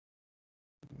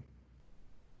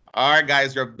All right,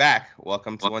 guys, you're back.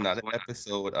 Welcome to another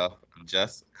episode of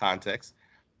Just Context.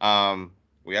 Um,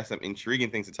 we have some intriguing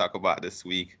things to talk about this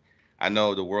week. I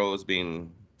know the world's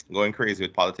been going crazy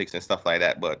with politics and stuff like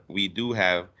that, but we do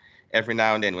have every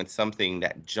now and then when something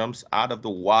that jumps out of the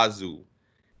wazoo,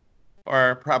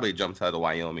 or probably jumps out of the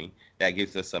Wyoming, that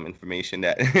gives us some information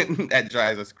that that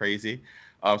drives us crazy.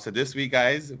 So this week,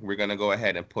 guys, we're gonna go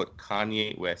ahead and put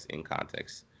Kanye West in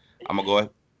context. I'm gonna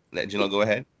let Gino go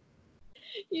ahead.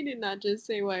 You did not just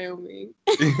say Wyoming.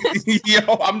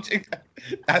 Yo,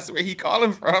 that's where he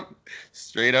calling from.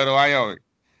 Straight out of Wyoming.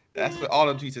 That's where all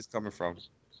the tweets is coming from.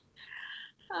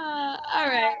 All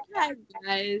right. Hi,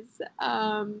 guys.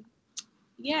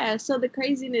 Yeah, so the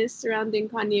craziness surrounding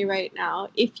Kanye right now,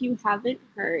 if you haven't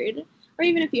heard, or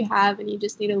even if you have and you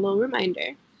just need a little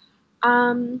reminder,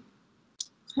 um,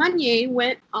 Kanye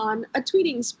went on a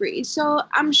tweeting spree. So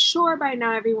I'm sure by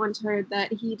now everyone's heard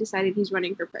that he decided he's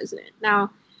running for president.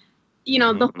 Now,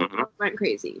 the whole world went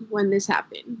crazy when this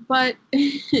happened. But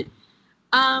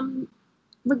um,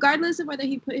 regardless of whether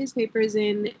he put his papers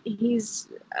in, he's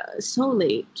so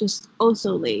late, just oh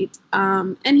so late.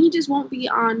 And he just won't be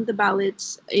on the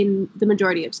ballots in the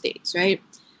majority of states, right?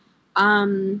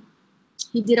 Um,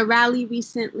 he did a rally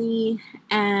recently,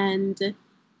 and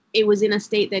it was in a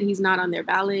state that he's not on their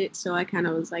ballot. So I kind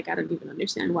of was like, I don't even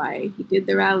understand why he did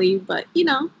the rally, but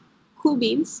cool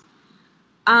beans.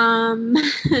 Um,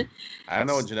 I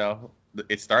know, Janelle.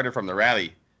 It started from the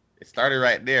rally. It started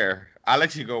right there. I'll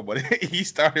let you go, but he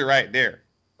started right there.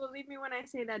 Believe me when I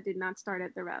say that did not start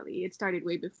at the rally. It started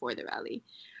way before the rally.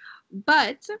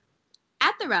 But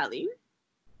at the rally,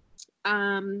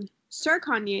 Sir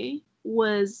Kanye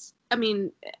was,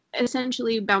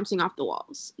 essentially bouncing off the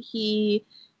walls.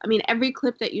 Every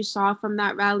clip that you saw from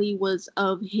that rally was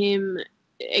of him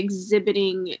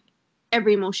exhibiting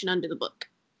every emotion under the book.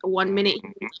 One minute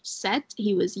he was upset,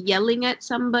 he was yelling at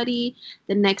somebody.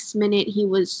 The next minute he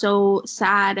was so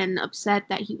sad and upset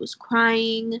that he was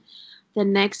crying. The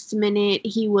next minute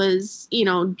he was,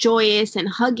 joyous and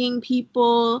hugging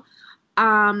people.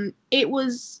 It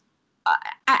was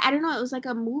I don't know, it was like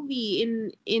a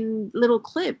movie in little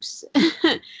clips.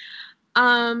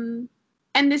 um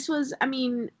and this was,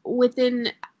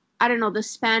 within, I don't know, the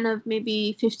span of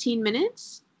maybe 15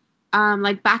 minutes.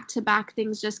 Like back to back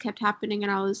things just kept happening,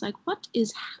 and I was like, what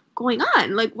is going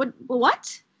on? Like,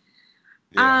 what?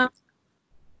 Yeah.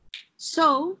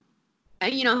 So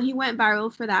he went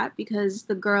viral for that because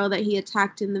the girl that he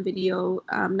attacked in the video,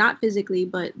 not physically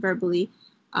but verbally,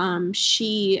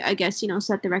 she, I guess,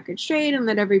 set the record straight and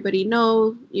let everybody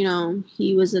know,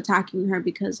 he was attacking her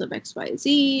because of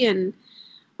XYZ and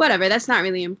whatever. That's not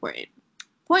really important.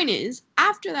 Point is,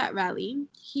 after that rally,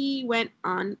 he went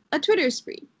on a Twitter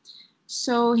spree.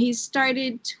 So he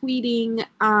started tweeting.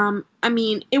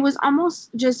 It was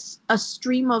almost just a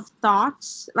stream of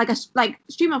thoughts, like a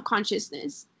stream of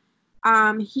consciousness.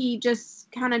 He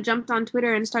just kind of jumped on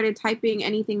Twitter and started typing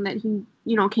anything that he,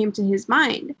 came to his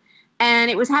mind. And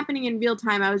it was happening in real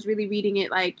time. I was really reading it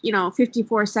like,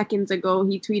 54 seconds ago,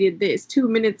 he tweeted this. 2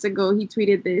 minutes ago, he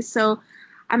tweeted this. So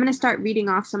I'm going to start reading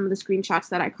off some of the screenshots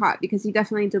that I caught because he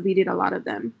definitely deleted a lot of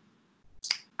them.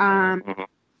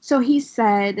 So he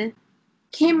said,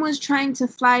 Kim was trying to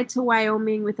fly to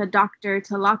Wyoming with a doctor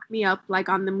to lock me up like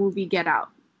on the movie Get Out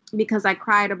because I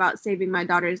cried about saving my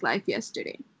daughter's life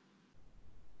yesterday.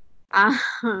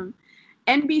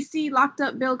 NBC locked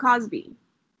up Bill Cosby.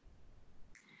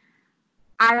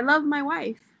 I love my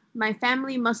wife. My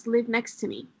family must live next to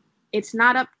me. It's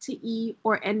not up to E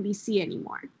or NBC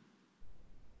anymore.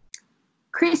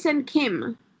 Chris and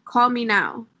Kim, call me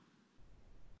now.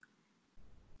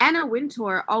 Anna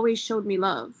Wintour always showed me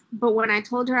love, but when I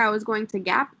told her I was going to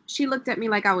Gap, she looked at me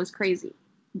like I was crazy.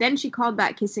 Then she called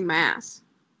back kissing my ass.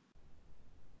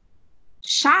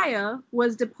 Shia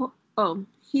was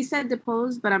he said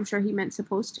deposed, but I'm sure he meant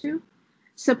supposed to.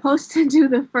 Supposed to do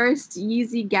the first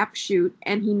Yeezy Gap shoot,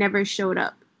 and he never showed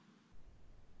up.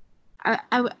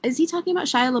 Is he talking about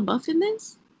Shia LaBeouf in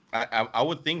this? I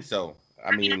would think so.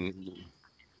 I mean,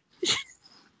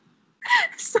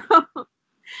 So,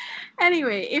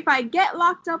 anyway, if I get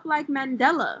locked up like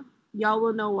Mandela, y'all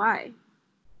will know why.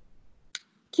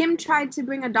 Kim tried to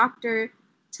bring a doctor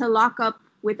to lock up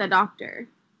with a doctor.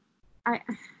 I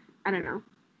don't know.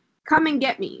 Come and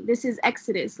get me. This is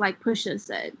Exodus, like Pusha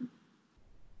said.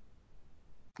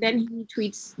 Then he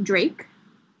tweets Drake,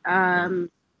 the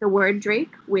word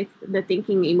Drake with the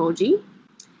thinking emoji.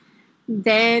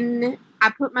 Then I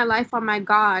put my life on my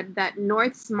God that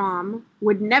North's mom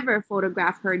would never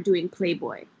photograph her doing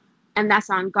Playboy. And that's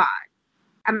on God.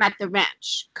 I'm at the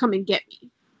ranch. Come and get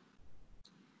me.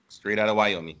 straight out of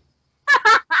Wyoming.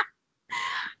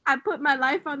 I put my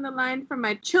life on the line for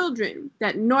my children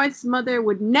that North's mother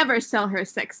would never sell her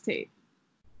sex tape.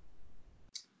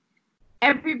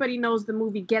 Everybody knows the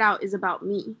movie Get Out is about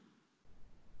me.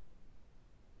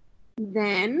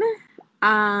 Then,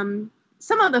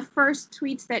 some of the first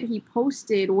tweets that he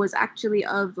posted was actually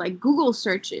of like Google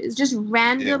searches, just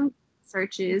random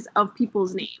searches of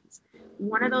people's names.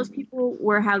 One of those people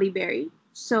were Halle Berry.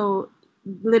 So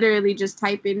literally just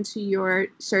type into your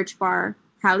search bar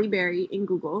Halle Berry in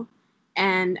Google.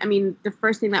 And I mean, the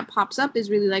first thing that pops up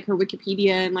is really like her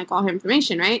Wikipedia and like all her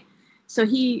information, right? So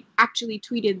he actually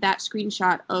tweeted that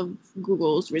screenshot of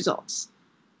Google's results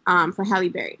for Halle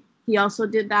Berry. He also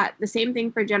did the same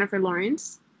thing for Jennifer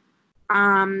Lawrence.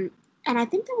 And I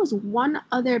think there was one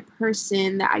other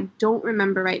person that I don't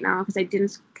remember right now because I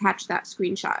didn't catch that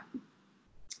screenshot.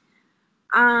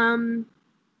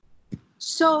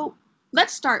 So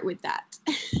let's start with that.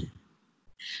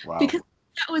 Wow. Because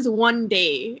that was one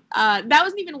day. That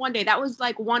wasn't even one day. That was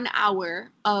like 1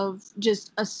 hour of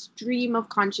just a stream of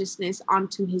consciousness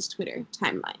onto his Twitter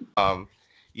timeline.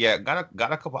 Yeah, got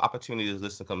a couple opportunities to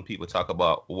listen to some people talk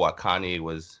about what Kanye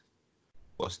was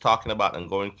talking about and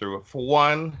going through. For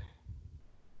one,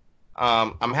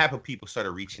 I'm happy people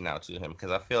started reaching out to him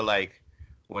because I feel like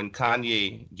when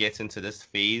Kanye gets into this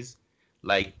phase,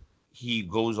 like he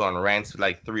goes on rants for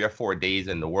like 3 or 4 days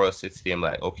and the world sits to him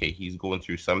like, okay, he's going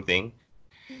through something.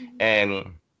 Mm-hmm. And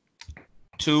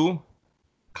two,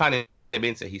 Kanye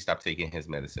been said he stopped taking his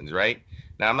medicines, right?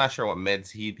 Now, I'm not sure what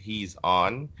meds he's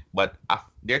on, but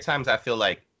there are times I feel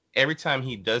like every time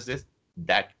he does this,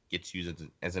 that gets used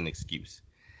as an excuse.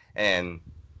 And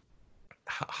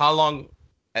how long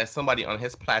as somebody on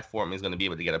his platform is going to be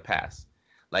able to get a pass?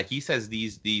 Like he says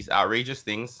these outrageous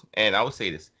things, and I would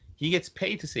say this, he gets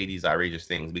paid to say these outrageous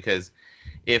things because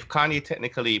if Kanye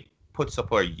technically puts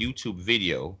up a YouTube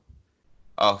video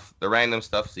of the random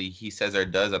stuff he says or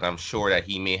does, and I'm sure that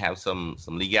he may have some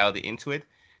legality into it,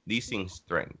 these things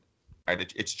trend.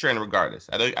 Right? It's trend regardless.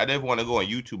 I don't want to go on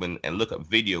YouTube and look up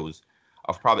videos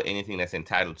of probably anything that's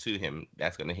entitled to him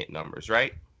that's going to hit numbers,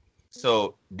 right?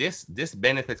 So this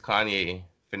benefits Kanye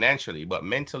financially, but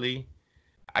mentally,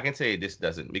 I can say this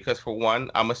doesn't. Because for one,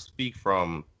 I must speak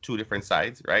from two different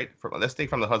sides, right? Let's take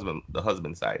from the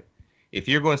husband side. If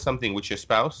you're going something with your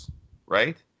spouse,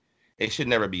 right, it should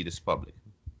never be this public.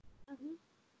 Mm-hmm.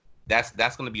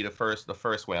 That's going to be the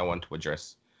first way I want to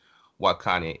address what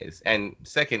Kanye is. And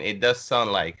second, it does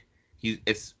sound like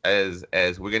it's as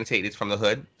we're going to take this from the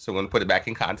hood, so we're going to put it back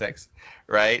in context,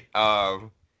 right?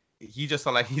 He just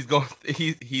sound like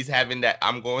he's having that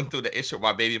I'm going through the issue with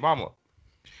my baby mama,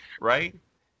 right?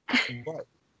 But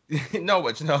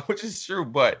which is true.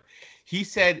 But he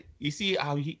said, you see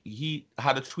how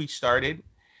how the tweet started,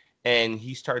 and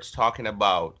he starts talking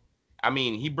about. I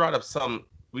mean, he brought up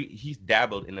he's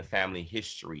dabbled in the family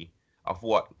history of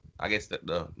what I guess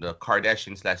the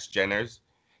Kardashians / Jenners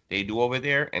they do over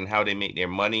there and how they make their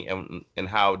money and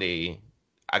how they,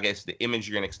 I guess the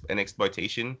imagery and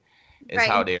exploitation is right.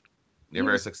 How they're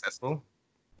very successful.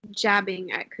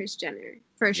 Jabbing at Kris Jenner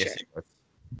for sure.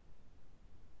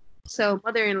 So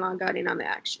mother-in-law got in on the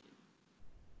action.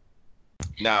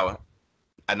 Now,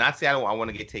 I'm not saying I want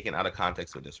to get taken out of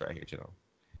context with this right here,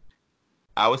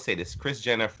 I would say this: Kris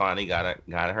Jenner finally got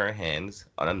her hands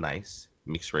on a nice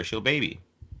mixed racial baby.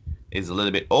 Is a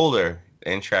little bit older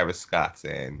than Travis Scott's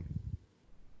and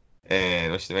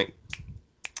what's the name?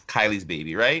 Kylie's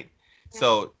baby, right? Yeah.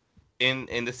 So,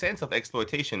 in the sense of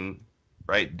exploitation,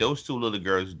 right? Those two little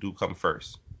girls do come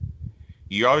first.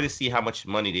 You already see how much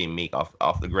money they make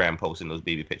off the gram posting those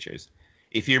baby pictures.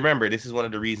 If you remember, this is one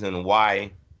of the reasons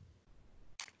why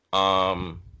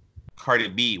Cardi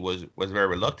B was very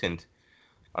reluctant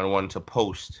on wanting to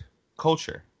post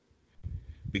Culture,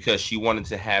 because she wanted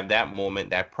to have that moment,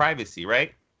 that privacy,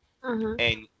 right? Mm-hmm.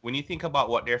 And when you think about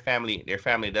what their family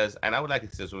does, and I would like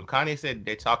to say this, when Kanye said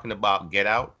they're talking about Get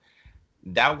Out,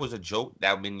 that was a joke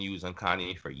that been used on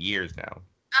Kanye for years now.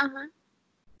 Uh-huh.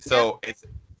 So yeah.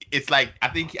 It's like I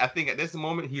think at this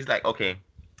moment he's like, okay,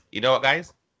 you know what,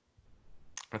 guys?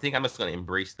 I think I'm just gonna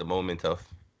embrace the moment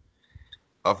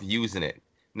of using it.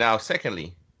 Now,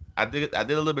 secondly, I did a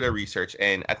little bit of research,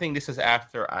 and I think this is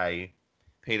after I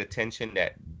paid attention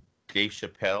that Dave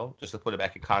Chappelle, just to put it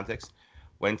back in context,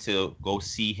 went to go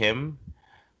see him.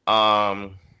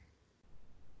 And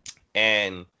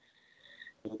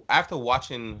after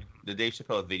watching the Dave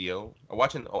Chappelle video,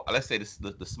 let's say this,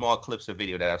 the small clips of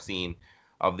video that I've seen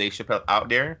of Dave Chappelle out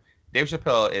there, Dave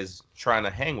Chappelle is trying to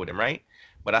hang with him, right?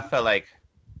 But I felt like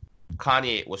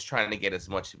Kanye was trying to get as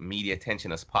much media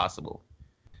attention as possible.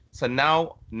 So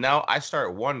now I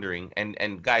start wondering,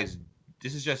 and guys,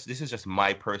 this is just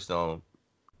my personal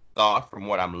thought from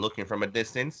what I'm looking from a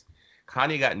distance,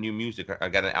 Kanye got new music or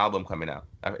got an album coming out.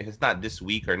 It's not this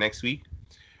week or next week,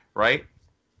 right?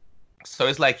 So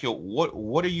it's like, yo,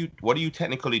 what are you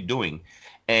technically doing,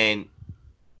 and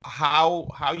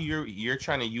how you're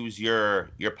trying to use your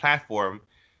platform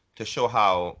to show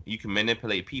how you can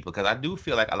manipulate people? Because I do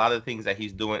feel like a lot of the things that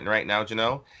he's doing right now,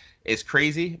 is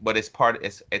crazy, but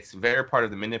it's very part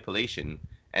of the manipulation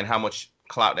and how much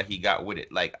clout that he got with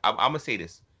it. Like I'm gonna say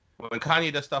this: when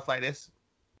Kanye does stuff like this,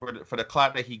 for the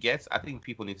clout that he gets, I think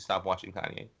people need to stop watching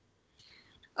Kanye.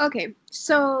 Okay,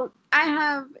 so I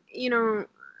have,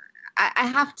 I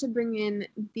have to bring in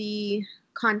the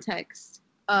context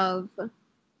of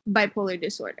bipolar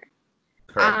disorder.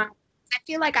 Correct. I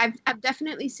feel like I've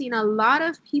definitely seen a lot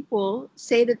of people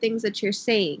say the things that you're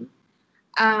saying,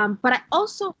 but I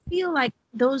also feel like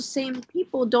those same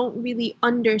people don't really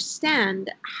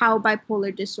understand how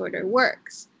bipolar disorder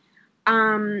works.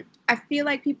 I feel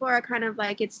like people are kind of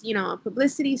like, it's, a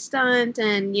publicity stunt,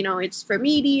 and, it's for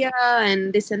media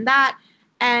and this and that.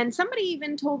 And somebody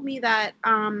even told me that,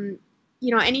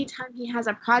 anytime he has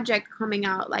a project coming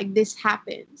out, like, this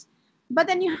happens. But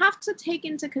then you have to take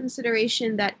into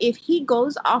consideration that if he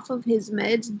goes off of his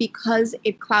meds because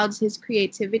it clouds his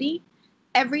creativity,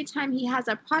 every time he has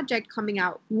a project coming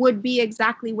out would be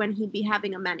exactly when he'd be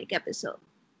having a manic episode.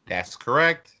 That's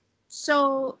correct.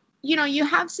 So, you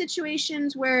have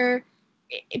situations where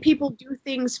people do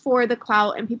things for the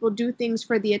clout and people do things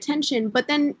for the attention, but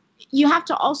then you have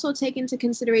to also take into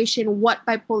consideration what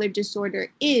bipolar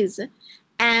disorder is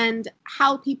and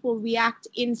how people react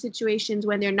in situations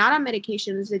when they're not on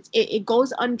medications. It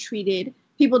goes untreated.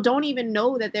 People don't even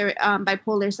know that they're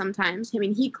bipolar sometimes. I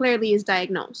mean, he clearly is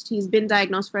diagnosed. He's been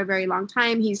diagnosed for a very long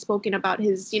time. He's spoken about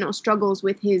his, struggles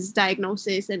with his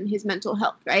diagnosis and his mental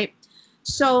health, right?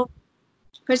 So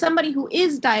for somebody who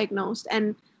is diagnosed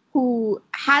and who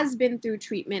has been through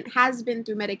treatment, has been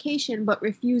through medication, but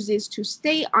refuses to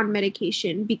stay on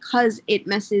medication because it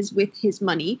messes with his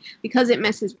money, because it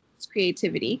messes with his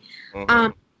creativity.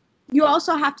 Mm-hmm. You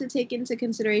also have to take into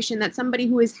consideration that somebody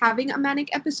who is having a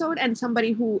manic episode and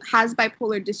somebody who has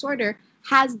bipolar disorder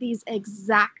has these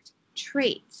exact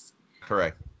traits.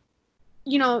 Correct.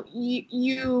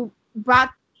 You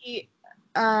brought the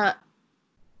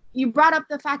you brought up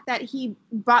the fact that he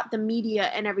brought the media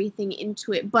and everything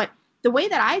into it. But the way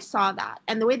that I saw that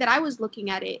and the way that I was looking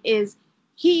at it is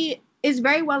he is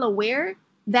very well aware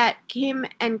that Kim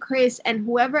and Chris and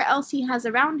whoever else he has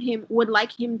around him would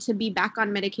like him to be back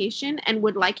on medication and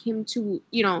would like him to,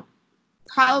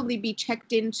 probably be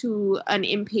checked into an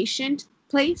inpatient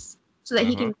place so that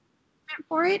he can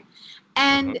for it.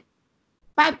 And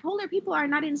bipolar people are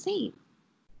not insane.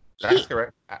 That's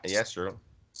correct. Yes, true.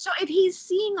 So if he's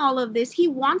seeing all of this, he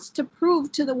wants to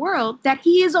prove to the world that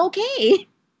he is okay.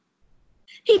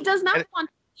 He does not want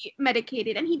to be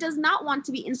medicated, and he does not want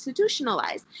to be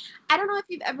institutionalized. I don't know if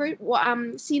you've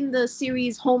ever seen the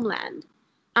series Homeland.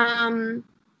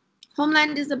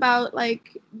 Homeland is about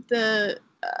like the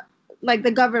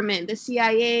government, the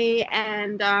CIA,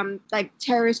 and like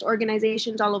terrorist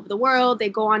organizations all over the world. They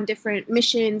go on different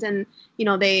missions, and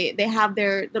they have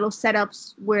their little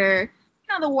setups where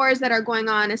the wars that are going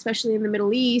on, especially in the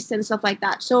Middle East and stuff like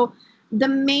that. So the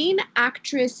main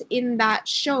actress in that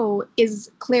show is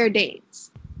Claire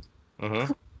Danes.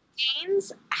 Mm-hmm.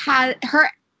 Danes her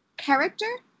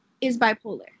character is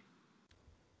bipolar.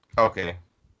 Okay.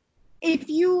 If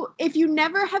you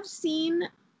never have seen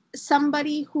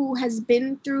somebody who has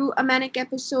been through a manic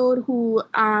episode, who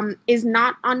is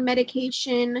not on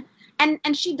medication,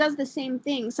 and she does the same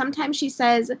thing. Sometimes she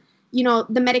says,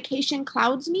 the medication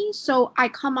clouds me, so I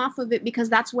come off of it because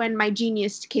that's when my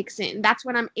genius kicks in. That's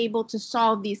when I'm able to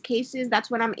solve these cases. That's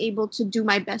when I'm able to do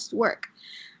my best work.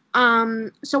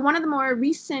 So one of the more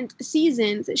recent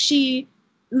seasons, she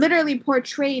literally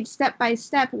portrayed step by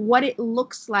step what it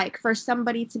looks like for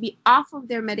somebody to be off of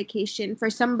their medication, for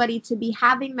somebody to be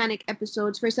having manic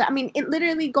episodes, it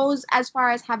literally goes as far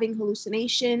as having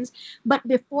hallucinations. But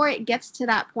before it gets to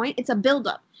that point, it's a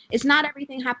buildup. It's not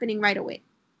everything happening right away.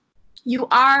 You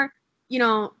are,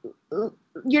 you're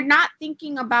not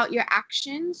thinking about your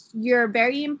actions. You're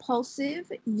very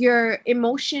impulsive. Your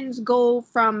emotions go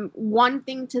from one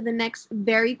thing to the next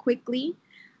very quickly.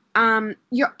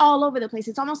 You're all over the place.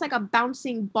 It's almost like a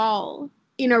bouncing ball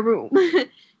in a room.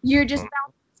 You're just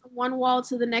bouncing from one wall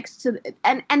to the next,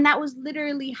 and that was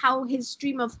literally how his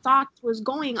stream of thoughts was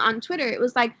going on Twitter. It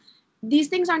was like, these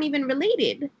things aren't even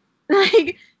related.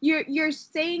 Like you're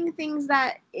saying things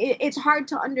that it's hard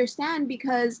to understand,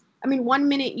 because one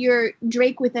minute you're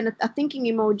Drake with a thinking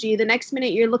emoji, the next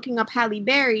minute you're looking up Halle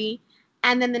Berry,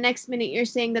 and then the next minute you're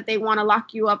saying that they want to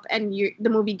lock you up and the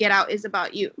movie Get Out is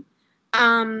about you.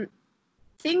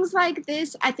 Things like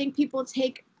this, I think people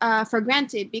take for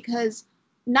granted because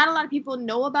not a lot of people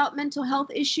know about mental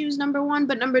health issues, number one.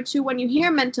 But number two, when you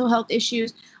hear mental health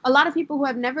issues, a lot of people who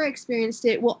have never experienced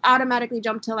it will automatically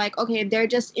jump to like, okay, they're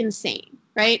just insane,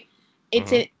 right?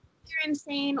 It's you're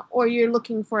insane or you're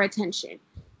looking for attention.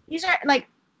 These are like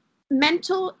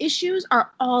mental issues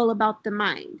are all about the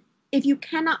mind. If you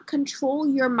cannot control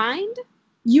your mind,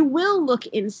 you will look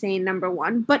insane, number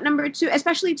one. But number two,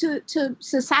 especially to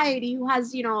society who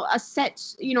has, a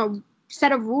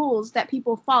set of rules that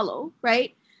people follow,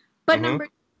 right? But number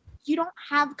two, you don't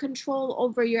have control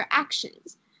over your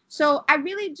actions. So I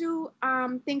really do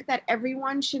think that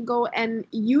everyone should go and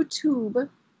YouTube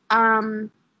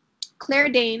Claire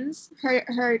Danes.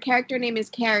 Her character name is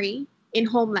Carrie in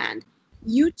Homeland.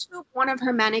 YouTube one of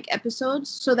her manic episodes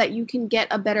so that you can get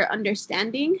a better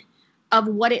understanding of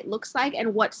what it looks like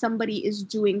and what somebody is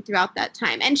doing throughout that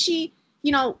time. And she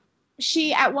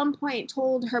at one point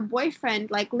told her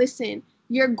boyfriend, like, listen,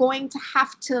 you're going to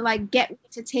have to like get me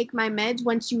to take my meds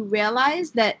once you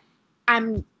realize that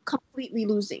I'm completely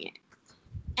losing it.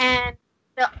 And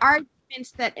the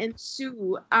arguments that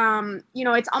ensue,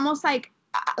 it's almost like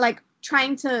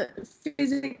trying to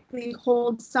physically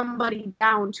hold somebody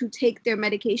down to take their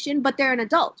medication, but they're an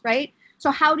adult, right?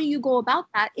 So how do you go about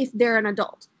that if they're an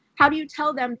adult? How do you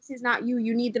tell them this is not you,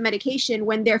 you need the medication,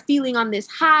 when they're feeling on this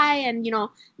high and,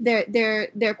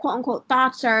 their quote unquote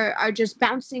thoughts are just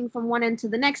bouncing from one end to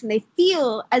the next and they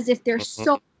feel as if they're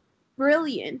so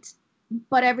brilliant,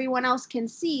 but everyone else can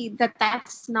see that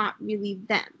that's not really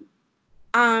them.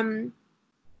 In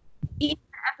the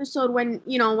episode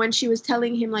when she was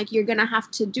telling him like, you're gonna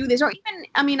have to do this, or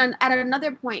even, at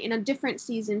another point in a different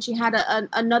season, she had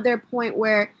another point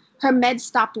where her meds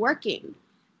stopped working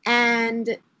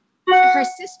and her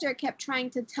sister kept trying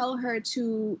to tell her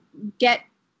to get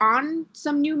on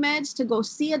some new meds, to go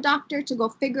see a doctor, to go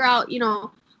figure out,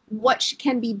 what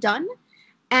can be done.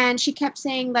 And she kept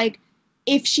saying, like,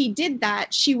 if she did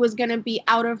that, she was going to be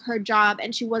out of her job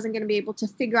and she wasn't going to be able to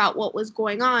figure out what was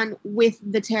going on with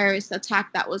the terrorist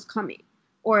attack that was coming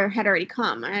or had already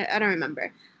come. I don't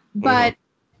remember. But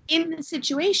in the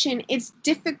situation, it's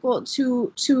difficult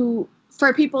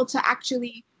for people to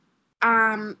actually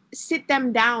sit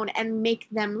them down and make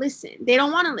them listen. They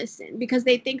don't want to listen because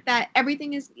they think that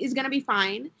everything is going to be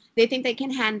fine. They think they can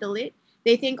handle it.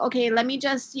 They think, okay, let me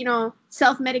just,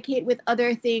 self-medicate with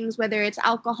other things, whether it's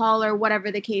alcohol or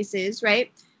whatever the case is,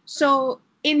 right? So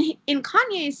in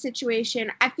Kanye's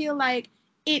situation, I feel like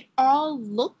it all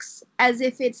looks as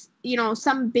if it's,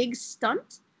 some big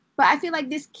stunt. But I feel like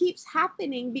this keeps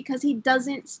happening because he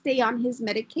doesn't stay on his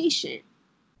medication.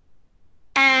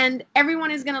 And everyone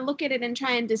is going to look at it and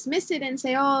try and dismiss it and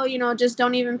say, oh, just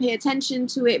don't even pay attention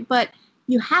to it. But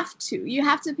you have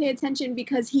to pay attention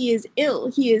because he is ill.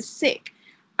 He is sick.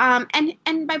 And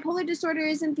bipolar disorder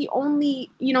isn't the only,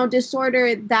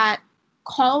 disorder that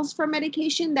calls for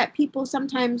medication, that people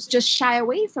sometimes just shy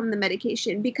away from the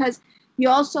medication, because you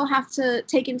also have to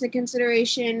take into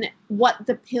consideration what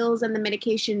the pills and the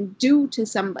medication do to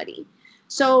somebody.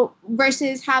 So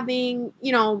versus having,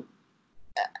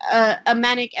 a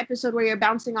manic episode where you're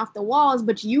bouncing off the walls,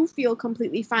 but you feel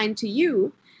completely fine to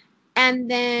you.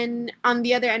 And then on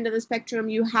the other end of the spectrum,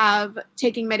 you have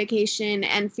taking medication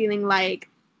and feeling like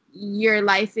your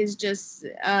life is just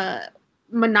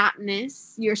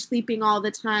monotonous. You're sleeping all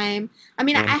the time.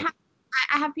 I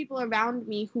have people around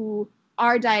me who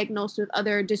are diagnosed with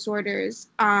other disorders.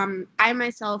 I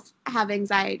myself have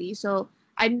anxiety, so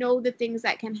I know the things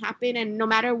that can happen, and no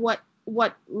matter what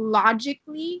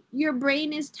logically your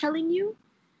brain is telling you,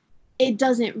 it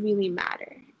doesn't really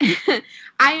matter.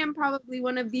 I am probably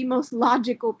one of the most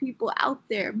logical people out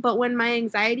there, but when my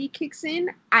anxiety kicks in,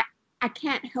 I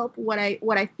can't help what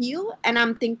I feel, and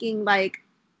I'm thinking like,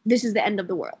 this is the end of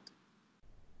the world.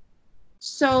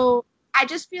 So I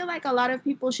just feel like a lot of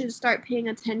people should start paying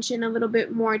attention a little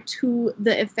bit more to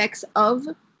the effects of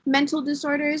mental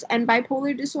disorders and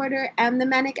bipolar disorder and the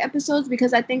manic episodes,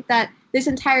 because I think that this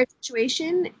entire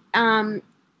situation, I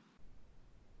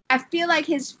feel like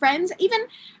his friends,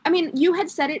 you had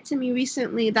said it to me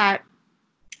recently that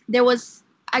there was,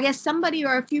 I guess, somebody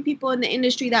or a few people in the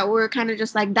industry that were kind of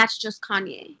just like, that's just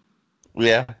Kanye.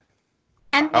 Yeah.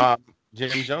 And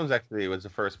Jim Jones actually was the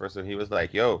first person. He was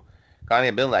like, yo,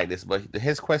 Kanye been like this, but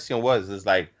his question is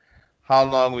like, how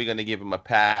long are we going to give him a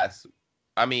pass?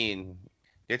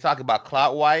 They're talking about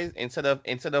clout wise, instead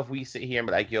of we sit here and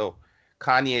be like, yo,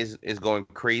 Kanye is going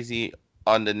crazy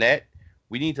on the net.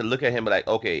 We need to look at him like,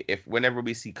 okay, if whenever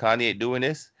we see Kanye doing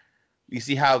this, You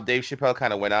see how Dave Chappelle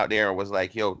kind of went out there and was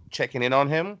like, yo, checking in on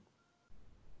him.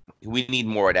 We need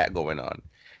more of that going on.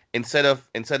 Instead of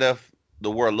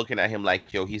the world looking at him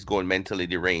like, yo, he's going mentally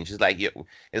deranged. It's like, yo,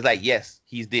 it's like, yes,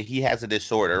 he has a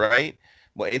disorder, right?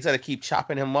 But instead of keep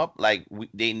chopping him up, like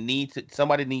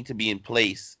somebody need to be in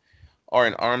place or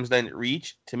an arm's length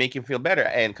reach to make him feel better.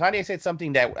 And Kanye said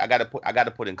something that I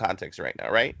gotta put in context right now,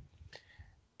 right?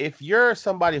 If you're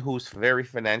somebody who's very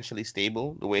financially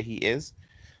stable the way he is,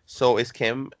 so is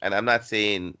Kim, and I'm not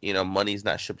saying money's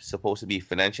not supposed to be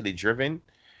financially driven,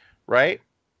 right?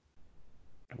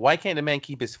 Why can't the man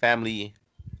keep his family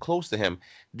close to him?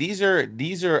 These are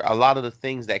a lot of the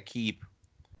things that keep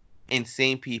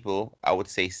insane people, I would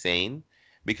say, sane.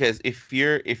 Because if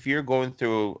you're going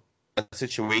through a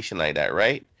situation like that,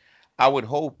 right? I would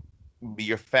hope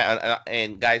your fan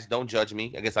and guys, don't judge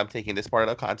me. I guess I'm taking this part of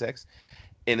the context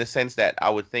in the sense that I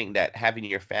would think that having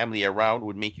your family around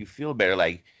would make you feel better.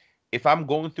 Like if I'm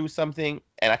going through something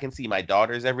and I can see my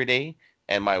daughters every day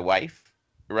and my wife,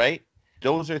 right?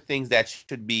 Those are things that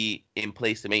should be in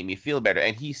place to make me feel better.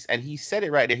 And he said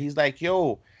it right there. He's like,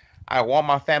 "Yo, I want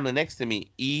my family next to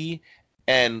me."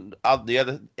 And the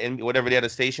other and whatever the other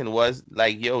station was,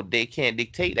 like, "Yo, they can't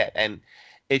dictate that." And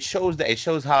it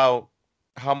shows how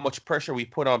much pressure we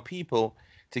put on people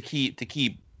to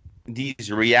keep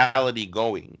these reality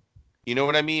going. You know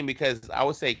what I mean? Because I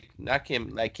would say, not Kim,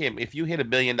 like Kim, if you hit $1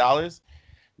 billion,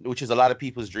 which is a lot of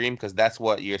people's dream, because that's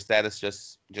what your status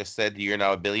just said, you're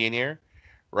now a billionaire,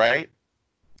 right?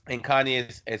 And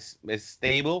Kanye is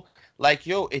stable. Like,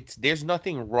 yo, there's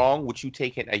nothing wrong with you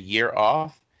taking a year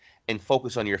off and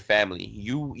focus on your family.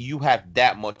 You have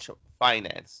that much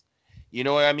finance. You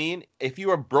know what I mean? If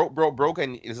you are broke,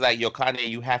 and it's like, yo, Kanye,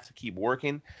 you have to keep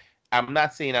working. I'm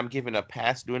not saying I'm giving a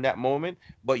pass during that moment,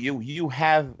 but you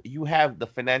have the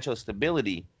financial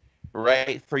stability,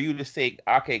 right? For you to say,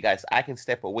 okay, guys, I can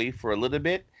step away for a little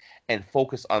bit and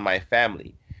focus on my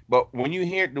family. But when you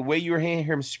hear the way you're hearing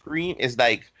him scream, is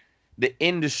like the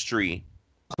industry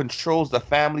controls the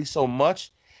family so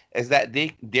much is that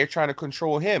they're trying to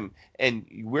control him. And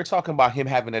we're talking about him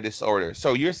having a disorder.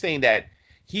 So you're saying that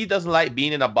he doesn't like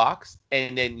being in a box,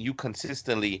 and then you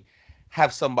consistently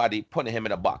have somebody putting him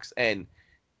in a box. And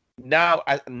now,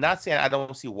 I'm not saying I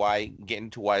don't see why getting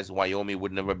to why is Wyoming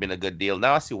would never been a good deal.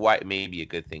 Now I see why it may be a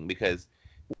good thing, because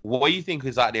what do you think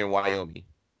is out there in Wyoming?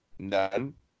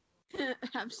 None.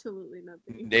 Absolutely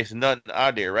nothing. There's none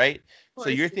out there, right? So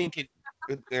you're Horses. thinking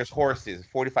there's horses,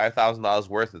 $45,000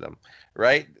 worth of them,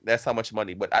 right? That's how much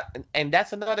money. But and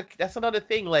that's another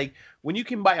thing. Like when you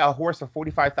can buy a horse for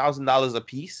 $45,000 a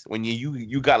piece, when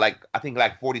you got like I think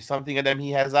like 40 something of them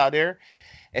he has out there,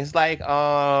 it's like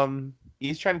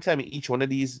he's trying to tell me each one of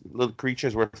these little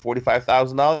creatures worth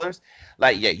 $45,000.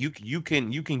 Like yeah, you can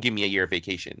give me a year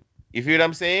vacation. You feel what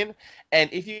I'm saying? And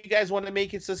if you guys want to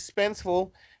make it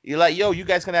suspenseful, you're like, yo, you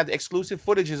guys can have the exclusive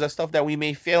footages of stuff that we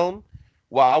may film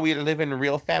while we're living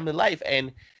real family life.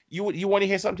 And you want to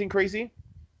hear something crazy?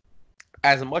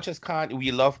 As much as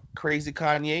we love crazy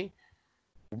Kanye,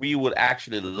 we would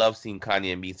actually love seeing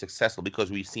Kanye and being successful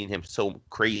because we've seen him so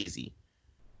crazy.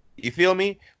 You feel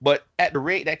me? But at the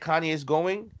rate that Kanye is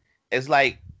going, it's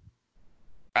like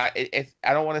I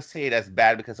don't want to say that's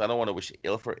bad because I don't want to wish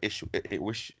ill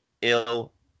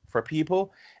for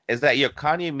people. Is that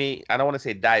Kanye may, I don't want to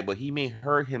say die, but he may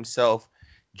hurt himself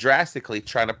drastically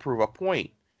trying to prove a point.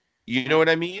 You know what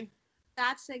I mean?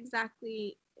 That's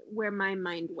exactly where my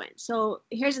mind went. So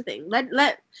here's the thing.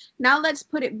 Let's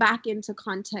put it back into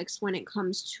context when it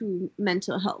comes to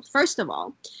mental health. First of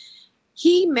all,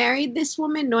 he married this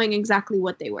woman knowing exactly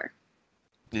what they were.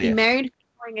 Yeah. He married her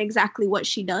knowing exactly what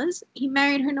she does. He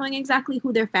married her knowing exactly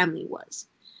who their family was.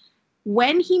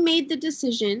 When he made the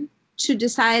decision to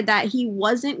decide that he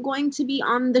wasn't going to be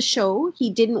on the show, he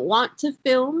didn't want to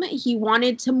film, he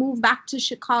wanted to move back to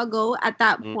Chicago at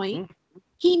that point,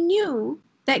 he knew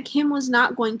that Kim was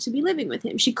not going to be living with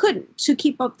him. She couldn't, to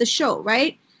keep up the show,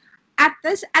 right? At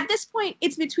this point,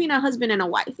 it's between a husband and a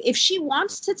wife. If she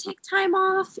wants to take time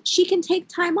off, she can take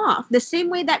time off. The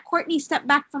same way that Courtney stepped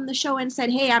back from the show and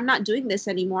said, hey, I'm not doing this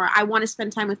anymore. I want to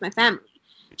spend time with my family.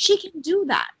 She can do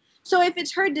that. So if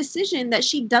it's her decision that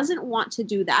she doesn't want to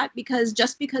do that, because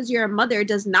just because you're a mother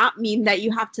does not mean that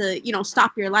you have to,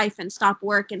 stop your life and stop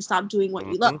work and stop doing what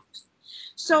you love.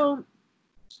 So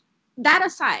that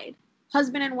aside,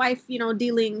 husband and wife,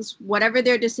 dealings, whatever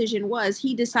their decision was,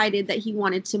 he decided that he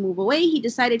wanted to move away. He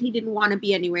decided he didn't want to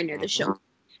be anywhere near the show.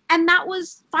 And that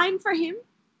was fine for him.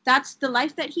 That's the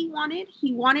life that he wanted.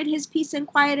 He wanted his peace and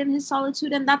quiet and his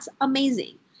solitude, and that's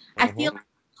amazing. I feel like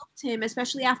helped him,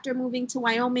 especially after moving to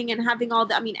Wyoming and having all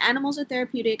the, I mean, animals are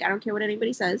therapeutic. I don't care what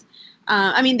anybody says.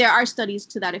 I mean, there are studies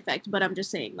to that effect, but I'm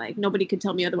just saying, like, nobody could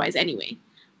tell me otherwise anyway.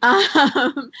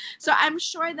 So I'm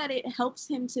sure that it helps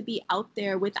him to be out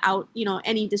there without,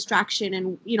 any distraction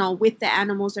and, with the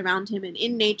animals around him and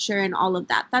in nature and all of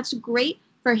that. That's great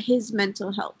for his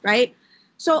mental health, right?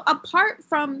 So apart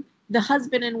from the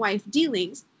husband and wife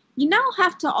dealings, you now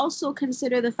have to also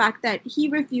consider the fact that he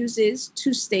refuses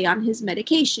to stay on his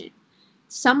medication.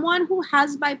 Someone who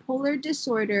has bipolar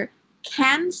disorder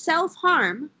can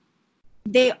self-harm.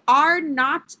 They are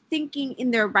not thinking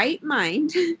in their right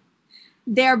mind.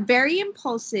 They're very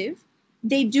impulsive.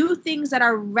 They do things that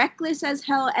are reckless as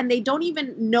hell, and they don't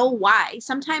even know why.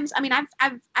 Sometimes, I mean,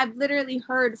 I've literally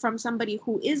heard from somebody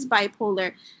who is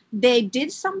bipolar. They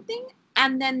did something,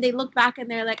 and then they look back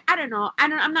and they're like, I don't know.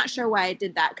 I'm not sure why I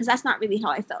did that, because that's not really how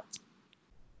I felt.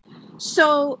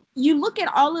 So you look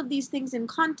at all of these things in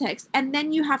context, and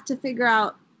then you have to figure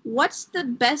out what's the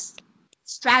best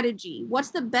strategy,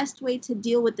 what's the best way to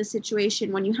deal with the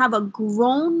situation when you have a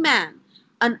grown man,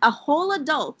 a whole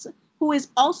adult who is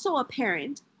also a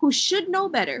parent, who should know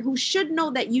better, who should know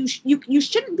that you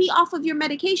shouldn't be off of your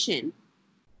medication.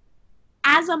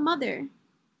 As a mother,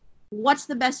 what's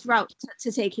the best route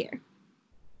to take here?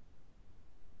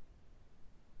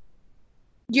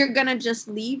 You're going to just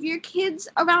leave your kids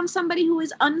around somebody who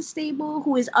is unstable,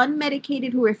 who is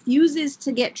unmedicated, who refuses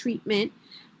to get treatment,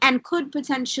 and could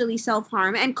potentially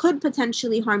self-harm and could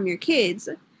potentially harm your kids.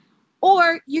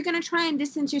 Or you're going to try and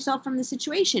distance yourself from the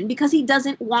situation because he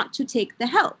doesn't want to take the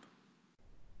help.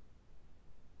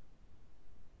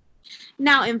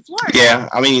 Now in Florida. Yeah,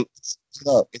 I mean,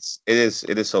 no, it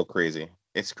is so crazy.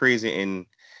 It's crazy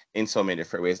in so many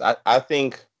different ways. I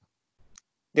think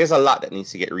there's a lot that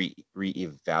needs to get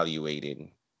reevaluated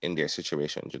in their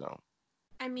situations,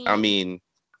 I mean,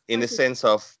 in the sense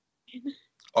of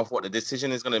what the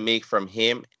decision is going to make from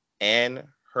him and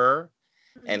her,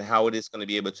 and how it is going to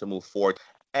be able to move forward.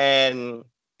 And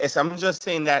I'm just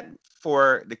saying that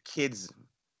for the kids,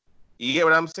 you get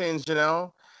what I'm saying,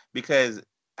 Janelle? Because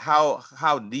how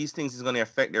these things is going to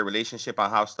affect their relationship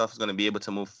and how stuff is going to be able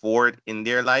to move forward in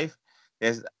their life.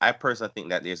 I personally think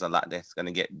that there's a lot that's going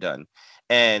to get done.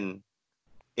 And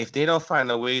if they don't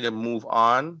find a way to move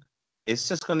on, it's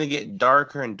just going to get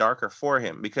darker and darker for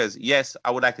him. Because yes,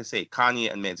 I would like to say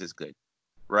Kanye and Meds is good,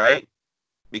 right?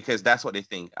 Because that's what they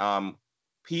think.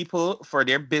 People, for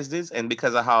their business and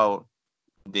because of how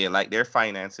they like their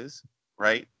finances,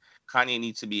 right? Kanye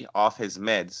needs to be off his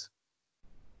meds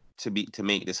to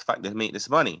make this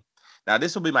money. Now,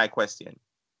 this will be my question.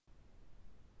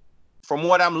 From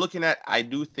what I'm looking at, I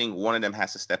do think one of them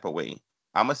has to step away.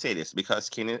 I'm gonna say this because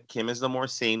Kim is the more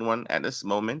sane one at this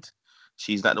moment.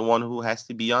 She's not the one who has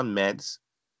to be on meds.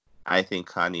 I think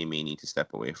Kanye may need to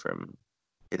step away from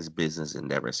his business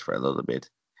endeavors for a little bit.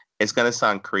 It's gonna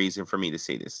sound crazy for me to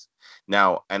say this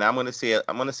now, and I'm gonna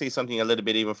say something a little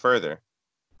bit even further.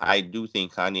 I do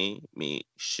think Kanye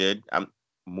should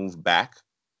move back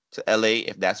to LA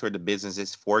if that's where the business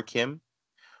is for Kim,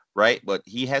 right? But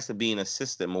he has to be in a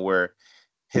system where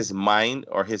his mind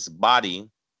or his body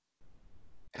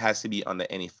has to be under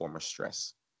any form of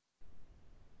stress.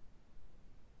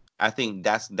 I think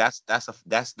that's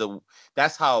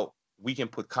how we can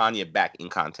put Kanye back in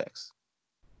context.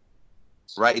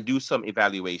 Right, do some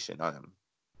evaluation on him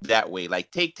that way.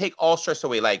 Like take all stress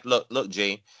away. Like look,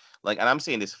 Jay. Like, and I'm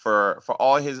saying this for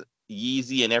all his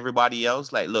Yeezy and everybody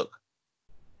else. Like, look,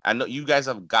 I know you guys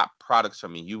have got products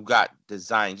from me. You've got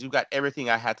designs. You've got everything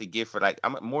I had to give for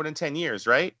I'm more than 10 years,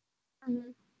 right?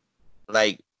 Mm-hmm.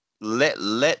 Like,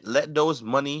 let those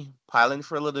money pile in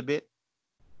for a little bit,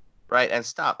 right, and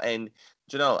stop. And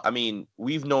I mean,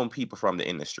 we've known people from the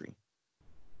industry.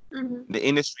 Mm-hmm. The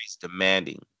industry is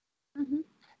demanding. Mm-hmm. And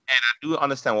I do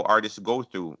understand what artists go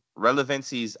through.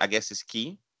 Relevancy I guess, is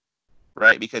key,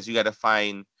 right? Because you got to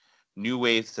find new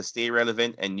ways to stay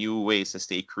relevant and new ways to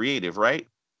stay creative, right?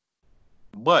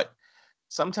 But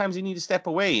sometimes you need to step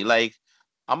away. Like,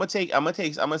 we're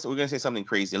gonna say something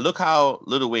crazy. Look how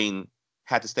Lil Wayne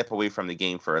had to step away from the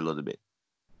game for a little bit.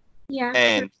 Yeah.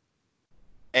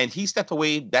 And he stepped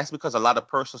away. That's because a lot of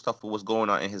personal stuff was going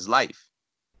on in his life.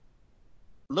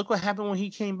 Look what happened when he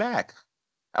came back.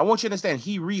 I want you to understand,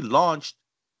 he relaunched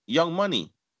Young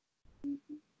Money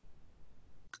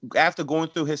after going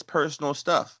through his personal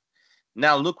stuff.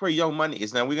 Now look where Young Money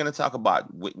is. Now we're going to talk about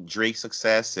Drake's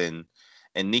success and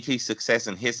Nicki's success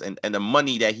and and the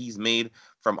money that he's made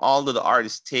from all of the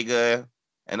artists, Tyga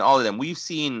and all of them. We've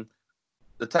seen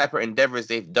the type of endeavors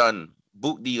they've done,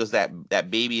 boot deals that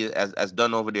Baby has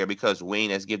done over there because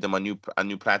Wayne has given them a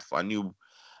new platform,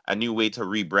 a new way to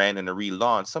rebrand and to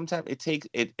relaunch. Sometimes it takes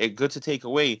it good to take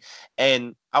away.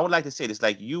 And I would like to say this,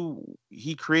 like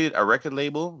he created a record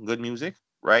label, Good Music,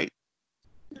 right?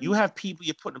 You have people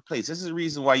you put in place. This is the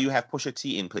reason why you have Pusha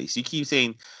T in place. You keep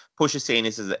saying Pusha saying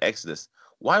this is an exodus.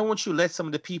 Why won't you let some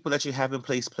of the people that you have in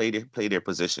place play their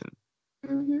position?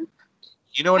 Mm-hmm.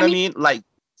 You know what I mean? Like,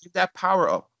 give that power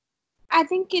up. I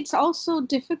think it's also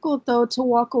difficult though to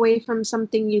walk away from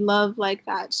something you love like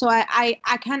that. So I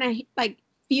kind of like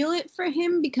feel it for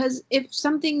him, because if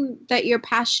something that you're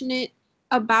passionate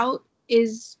about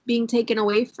is being taken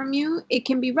away from you, it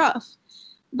can be rough.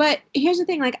 But here's the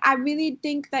thing, like I really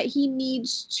think that he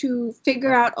needs to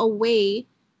figure out a way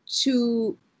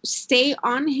to stay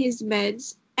on his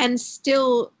meds and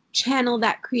still channel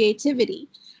that creativity.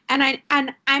 And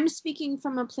I'm speaking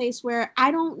from a place where I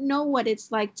don't know what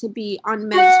it's like to be on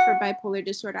meds for bipolar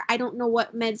disorder. I don't know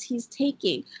what meds he's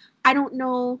taking. I don't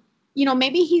know,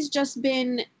 maybe he's just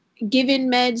been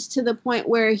given meds to the point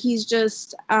where he's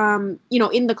just in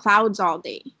the clouds all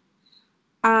day.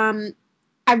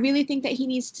 I really think that he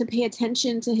needs to pay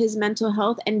attention to his mental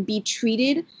health and be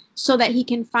treated so that he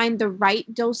can find the right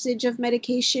dosage of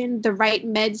medication, the right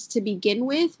meds to begin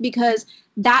with, because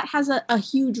that has a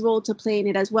huge role to play in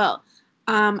it as well.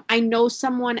 I know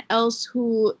someone else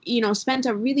who, spent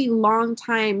a really long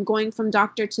time going from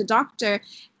doctor to doctor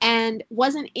and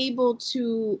wasn't able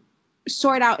to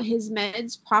sort out his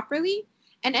meds properly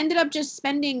and ended up just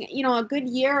spending, a good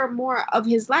year or more of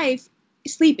his life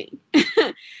sleeping.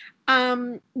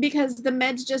 Because the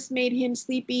meds just made him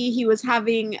sleepy. He was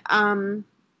having,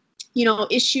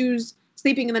 issues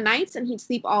sleeping in the nights, and he'd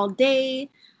sleep all day.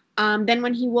 Then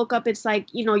when he woke up, it's like,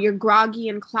 you're groggy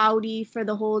and cloudy for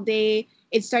the whole day.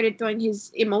 It started throwing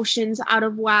his emotions out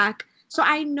of whack. So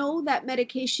I know that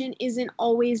medication isn't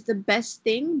always the best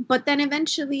thing, but then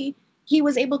eventually he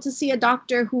was able to see a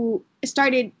doctor who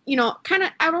started, kind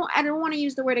of, I don't want to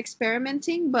use the word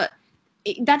experimenting, but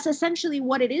that's essentially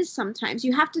what it is. Sometimes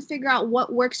you have to figure out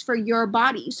what works for your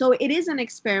body. So it is an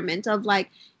experiment of like,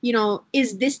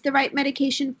 is this the right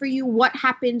medication for you? What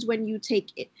happens when you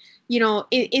take it?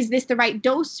 Is this the right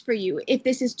dose for you? If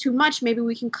this is too much, maybe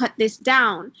we can cut this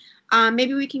down.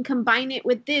 Maybe we can combine it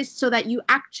with this so that you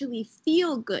actually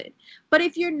feel good. But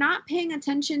if you're not paying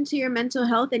attention to your mental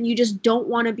health and you just don't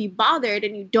want to be bothered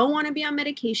and you don't want to be on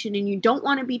medication and you don't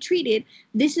want to be treated,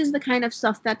 this is the kind of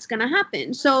stuff that's going to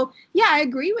happen. So, yeah, I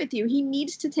agree with you. He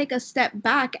needs to take a step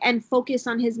back and focus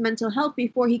on his mental health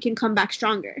before he can come back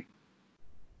stronger.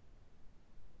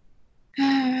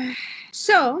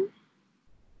 So,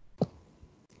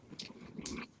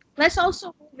 let's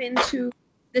also move into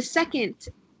the second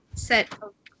set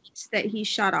of tweets that he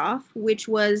shot off, which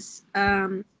was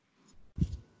the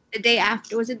day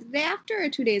after. Was it the day after or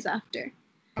 2 days after?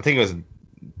 I think it was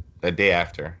the day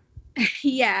after.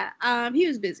 Yeah, he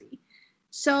was busy.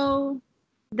 So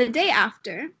the day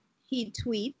after, he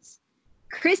tweets,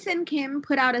 Chris and Kim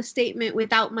put out a statement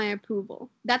without my approval.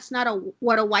 That's not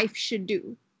what a wife should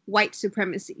do. White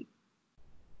supremacy.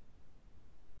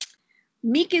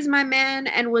 Meek is my man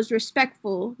and was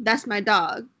respectful. That's my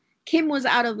dog. Kim was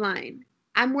out of line.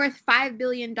 I'm worth $5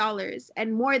 billion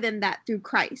and more than that through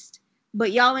Christ.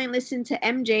 But y'all ain't listened to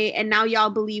MJ and now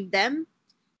y'all believe them?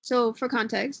 So for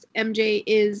context, MJ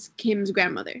is Kim's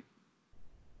grandmother.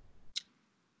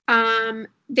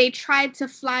 They tried to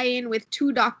fly in with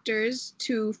 2 doctors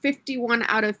to 51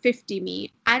 out of 50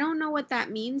 me. I don't know what that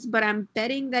means, but I'm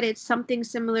betting that it's something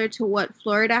similar to what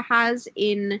Florida has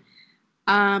in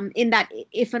that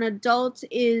if an adult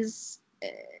is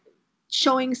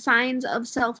showing signs of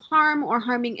self-harm or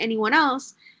harming anyone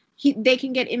else, they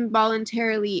can get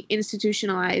involuntarily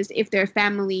institutionalized if their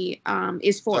family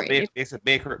is for it. It's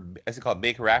called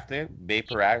Baker Act.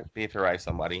 Vaporize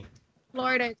somebody.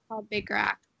 Florida is called Baker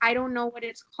Act. I don't know what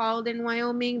it's called in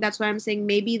Wyoming. That's why I'm saying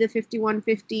maybe the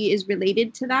 5150 is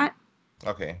related to that.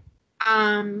 Okay.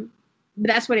 But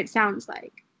that's what it sounds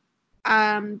like.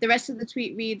 The rest of the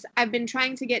tweet reads, I've been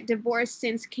trying to get divorced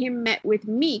since Kim met with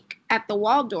Meek at the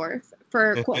Waldorf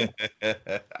for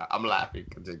I'm laughing.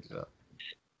 Continue.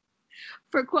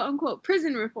 For quote unquote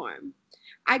prison reform.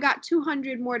 I got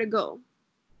 200 more to go.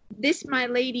 This my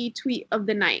lady tweet of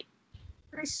the night.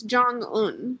 Chris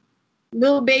Jong-un.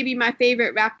 Lil Baby my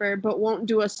favorite rapper, but won't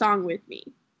do a song with me.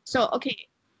 So, okay,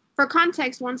 for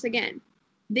context, once again,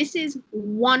 this is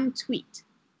one tweet.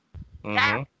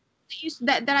 Mm-hmm.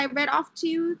 That I read off to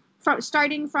you,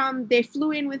 starting from they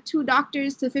flew in with 2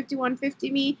 doctors to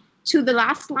 5150 me to the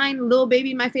last line, Lil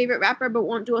Baby my favorite rapper, but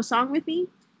won't do a song with me.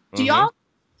 Do y'all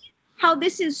how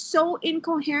this is so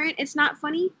incoherent? It's not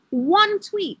funny. One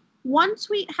tweet. one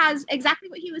tweet has exactly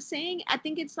what he was saying. I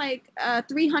think it's like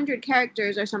 300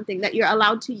 characters or something that you're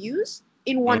allowed to use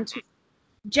in one tweet.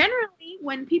 Generally,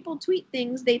 when people tweet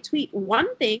things, they tweet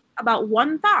one thing about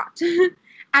one thought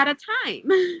at a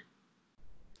time.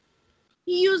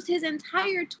 He used his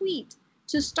entire tweet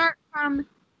to start from,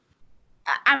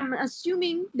 I'm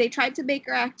assuming they tried to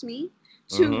Baker Act me,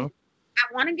 to I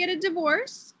want to get a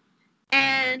divorce,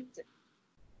 and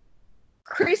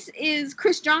Chris is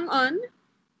Chris Jong-un,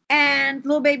 and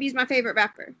Lil Baby's my favorite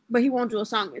rapper, but he won't do a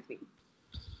song with me.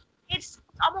 It's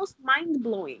almost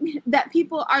mind-blowing that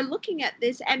people are looking at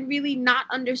this and really not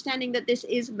understanding that this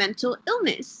is mental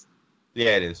illness.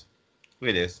 Yeah, it is.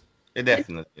 It is. It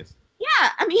definitely is. Yeah,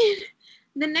 I mean,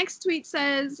 the next tweet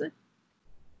says,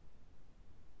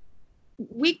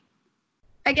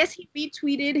 I guess he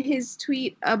retweeted his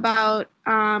tweet about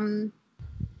MJ.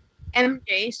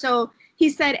 So he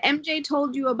said, MJ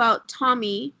told you about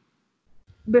Tommy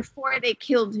before they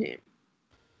killed him.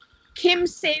 Kim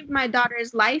saved my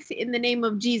daughter's life in the name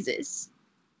of Jesus.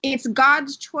 It's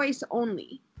God's choice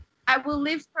only. I will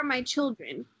live for my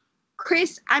children.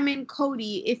 Chris, I'm in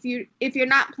Cody if you're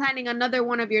not planning another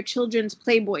one of your children's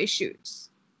Playboy shoots.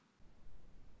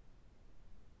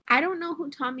 I don't know who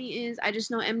Tommy is. I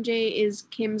just know MJ is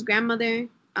Kim's grandmother,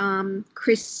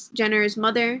 Kris Jenner's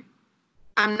mother.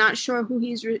 I'm not sure who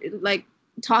he's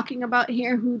talking about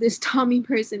here, who this Tommy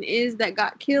person is that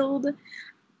got killed.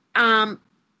 A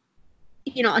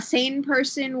sane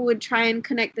person would try and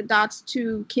connect the dots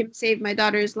to Kim saved my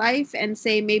daughter's life and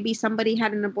say maybe somebody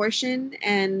had an abortion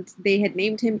and they had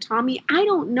named him Tommy. I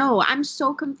don't know. I'm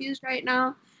so confused right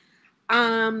now.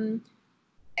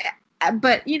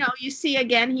 But, you see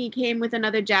again, he came with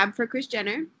another jab for Kris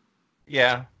Jenner.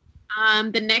 Yeah.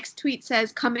 The next tweet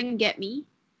says, come and get me.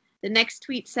 The next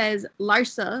tweet says,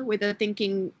 Larsa, with a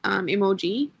thinking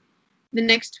emoji. The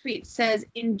next tweet says,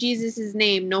 in Jesus'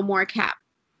 name, no more cap.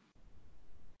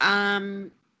 The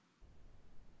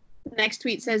next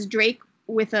tweet says, Drake,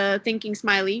 with a thinking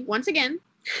smiley. Once again.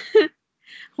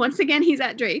 Once again, he's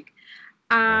at Drake.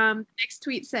 Next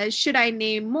tweet says, should I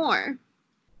name more?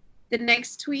 The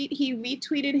next tweet, he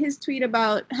retweeted his tweet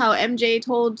about how MJ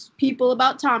told people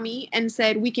about Tommy and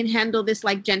said, we can handle this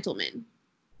like gentlemen.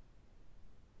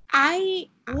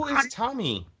 Who is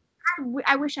Tommy?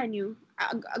 I wish I knew.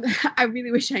 I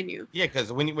really wish I knew. Yeah,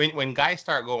 because when guys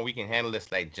start going, we can handle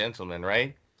this like gentlemen,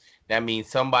 right? That means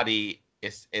somebody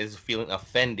is feeling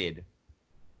offended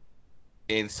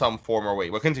in some form or way.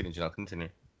 Well, continue, Janelle, continue.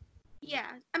 Yeah,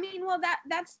 I mean, well,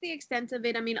 that's the extent of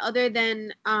it. I mean, other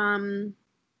than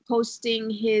posting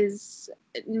his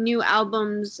new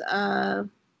album's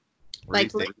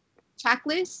track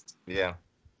list. Yeah.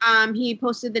 He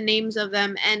posted the names of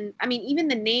them, and I mean, even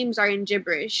the names are in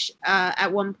gibberish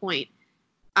at one point.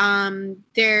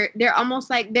 They're almost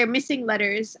like they're missing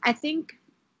letters. I think,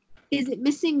 is it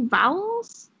missing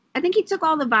vowels? I think he took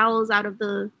all the vowels out of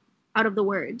the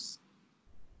words.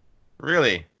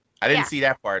 Really? I didn't see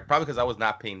that part. Probably because I was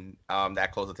not paying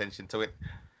that close attention to it.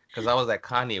 Because I was like,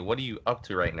 Kanye, what are you up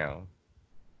to right now?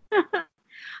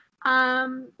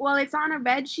 Well, it's on a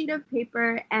red sheet of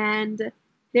paper, and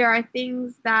there are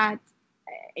things that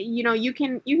you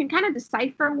can kind of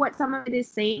decipher what some of it is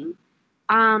saying.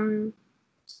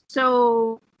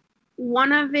 So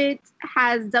one of it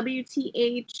has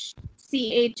WTHCHLB.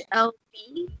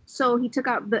 So he took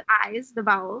out the I's, the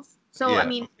vowels. So I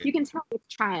mean, you can tell it's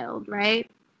child,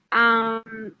 right?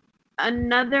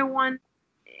 Another one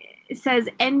says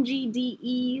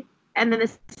NGDE, and then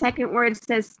the second word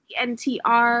says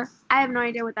CNTR. I have no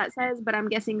idea what that says, but I'm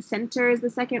guessing center is the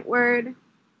second word.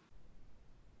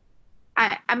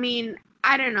 I mean,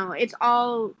 I don't know. It's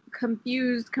all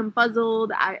confused,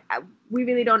 confuzzled. We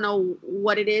really don't know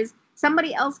what it is.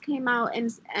 Somebody else came out and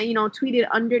tweeted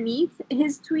underneath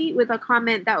his tweet with a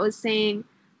comment that was saying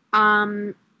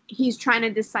he's trying to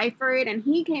decipher it, and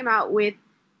he came out with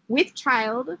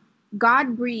child,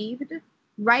 God breathed,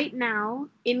 right now,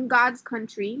 in God's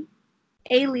country,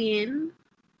 alien,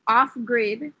 off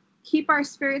grid, keep our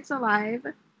spirits alive,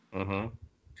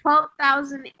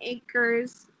 12,000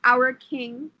 acres, our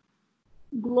king,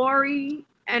 glory,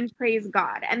 and praise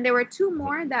God. And there were two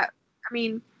more that, I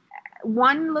mean,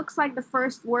 one looks like the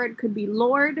first word could be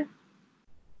Lord.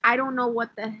 I don't know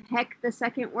what the heck the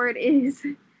second word is.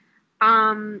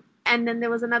 And then there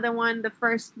was another one, the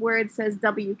first word says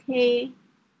WK.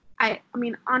 I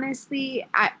mean, honestly,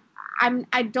 I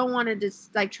don't want to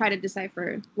just try to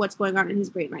decipher what's going on in his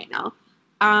brain right now.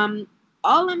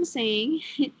 All I'm saying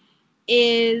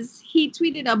is he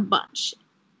tweeted a bunch.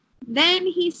 Then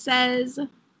he says,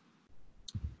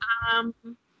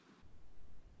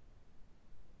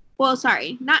 well,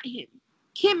 sorry, not him.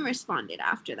 Kim responded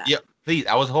after that. Yeah, please.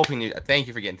 I was hoping you. Thank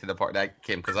you for getting to the part that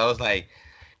Kim, because I was like,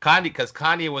 Kanye, because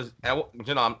Kanye was, I'm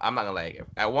not gonna lie.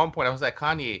 At one point, I was like,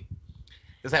 Kanye,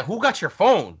 it's like, who got your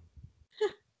phone?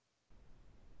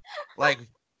 like,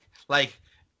 like,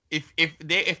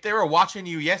 if they were watching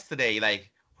you yesterday,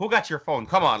 like, who got your phone?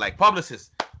 Come on, like,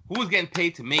 publicists, who's getting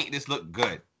paid to make this look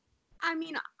good? I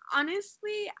mean,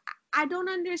 honestly, I don't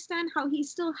understand how he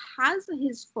still has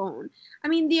his phone. I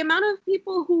mean, the amount of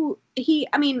people who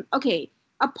okay,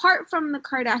 apart from the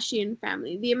Kardashian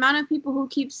family, the amount of people who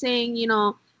keep saying,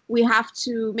 we have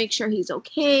to make sure he's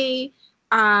okay.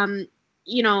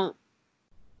 You know,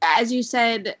 as you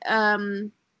said, sorry,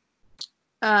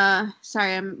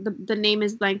 the name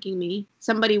is blanking me.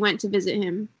 Somebody went to visit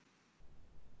him.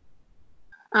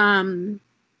 A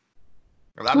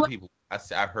lot of people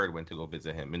I've heard went to go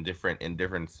visit him in different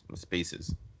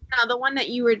spaces. No, the one that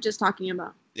you were just talking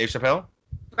about. Dave Chappelle?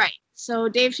 Right. So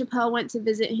Dave Chappelle went to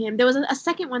visit him. There was a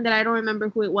second one that I don't remember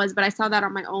who it was, but I saw that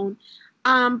on my own.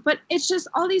 But it's just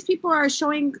all these people are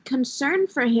showing concern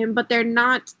for him, but they're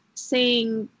not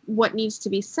saying what needs to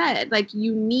be said. Like,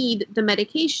 you need the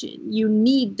medication. You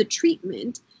need the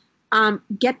treatment.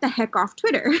 Get the heck off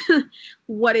Twitter.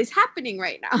 What is happening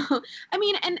right now? I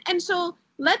mean, and so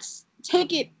let's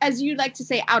take it, as you like to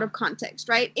say, out of context,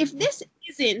 right? If this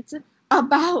isn't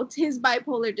about his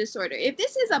bipolar disorder, if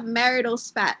this is a marital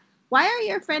spat, why are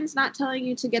your friends not telling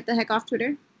you to get the heck off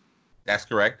Twitter? That's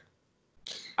correct.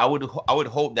 I would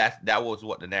hope that was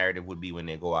what the narrative would be when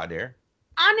they go out there.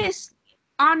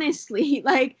 Honestly,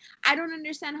 like, I don't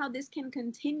understand how this can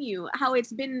continue, how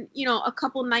it's been, a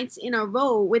couple nights in a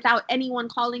row without anyone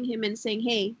calling him and saying,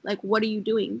 hey, like, what are you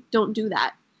doing? Don't do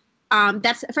that.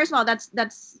 That's, first of all,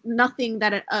 that's nothing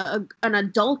that an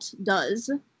adult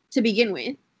does to begin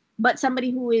with. But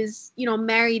somebody who is,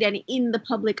 married and in the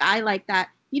public eye like that,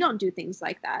 you don't do things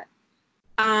like that.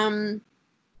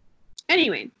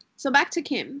 Anyway, so back to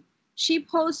Kim. She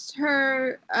posts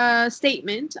her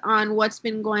statement on what's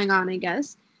been going on, I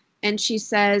guess. And she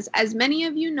says, as many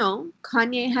of you know,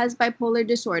 Kanye has bipolar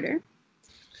disorder.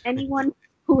 Anyone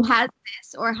who has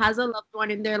this or has a loved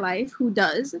one in their life who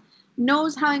does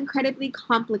knows how incredibly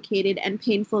complicated and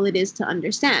painful it is to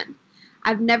understand.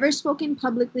 I've never spoken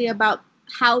publicly about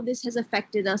how this has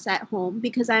affected us at home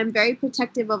because I am very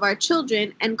protective of our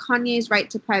children and Kanye's right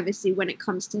to privacy when it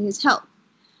comes to his health.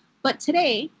 But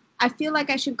today, I feel like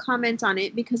I should comment on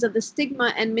it because of the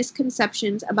stigma and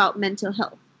misconceptions about mental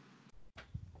health.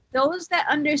 Those that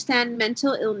understand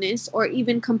mental illness or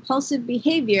even compulsive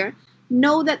behavior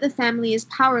know that the family is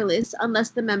powerless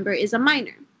unless the member is a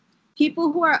minor.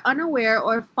 People who are unaware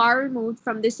or far removed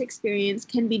from this experience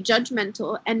can be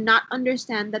judgmental and not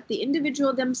understand that the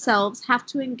individual themselves have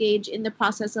to engage in the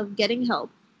process of getting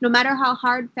help, no matter how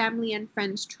hard family and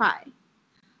friends try.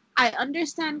 I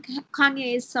understand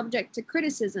Kanye is subject to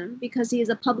criticism because he is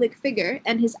a public figure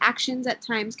and his actions at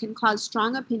times can cause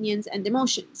strong opinions and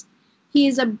emotions. He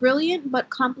is a brilliant but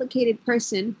complicated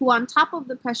person who, on top of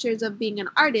the pressures of being an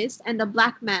artist and a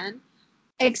Black man,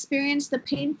 experienced the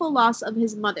painful loss of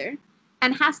his mother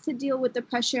and has to deal with the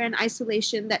pressure and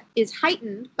isolation that is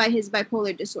heightened by his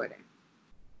bipolar disorder.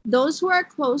 Those who are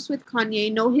close with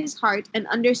Kanye know his heart and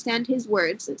understand his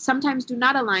words sometimes do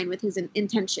not align with his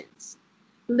intentions.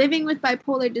 Living with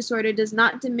bipolar disorder does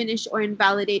not diminish or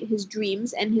invalidate his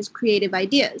dreams and his creative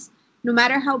ideas, no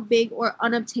matter how big or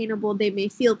unobtainable they may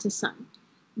feel to some.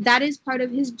 That is part of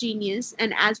his genius,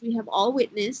 and as we have all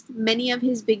witnessed, many of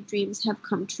his big dreams have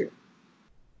come true.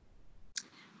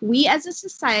 We as a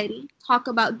society talk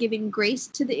about giving grace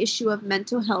to the issue of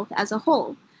mental health as a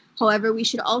whole. However, we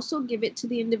should also give it to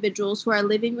the individuals who are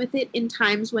living with it in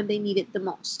times when they need it the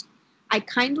most. I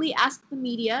kindly ask the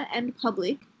media and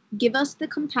public, give us the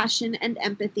compassion and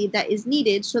empathy that is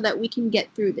needed so that we can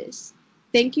get through this.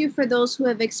 Thank you for those who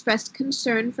have expressed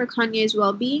concern for Kanye's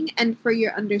well-being and for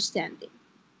your understanding.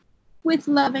 With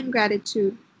love and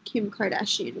gratitude, Kim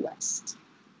Kardashian West.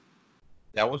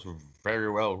 That was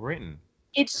very well written.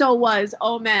 It so was.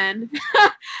 Oh, man.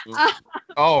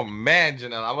 Oh, man,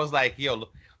 Janelle. I was like, yo,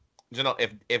 Janelle,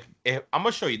 if I'm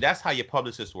going to show you, that's how your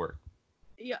publicists work.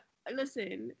 Yeah.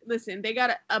 Listen, they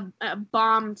got a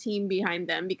bomb team behind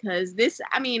them because this,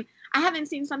 I mean, I haven't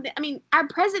seen something. I mean, our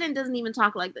president doesn't even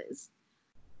talk like this.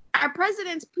 Our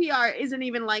president's PR isn't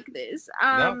even like this.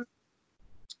 No.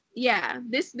 Yeah,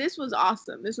 this was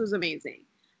awesome. This was amazing.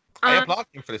 I applaud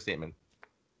him for the statement.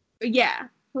 Yeah,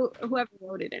 whoever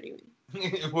wrote it anyway.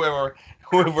 whoever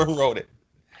wrote it.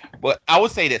 But I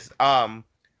would say this.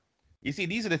 You see,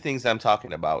 these are the things I'm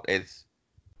talking about. It's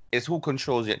who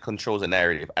controls the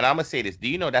narrative. And I'm going to say this. Do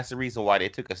you know that's the reason why they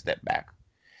took a step back?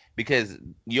 Because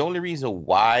the only reason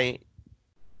why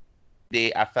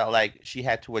I felt like she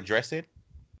had to address it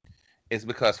is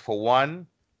because, for one,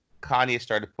 Kanye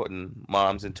started putting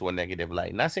moms into a negative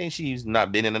light. Not saying she's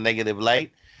not been in a negative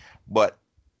light, but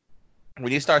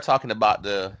when you start talking about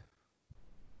the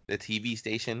TV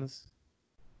stations,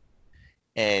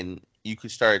 and you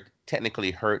could start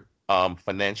technically hurt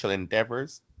financial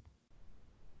endeavors,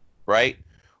 right?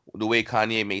 The way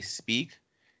Kanye may speak,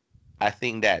 I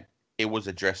think that it was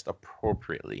addressed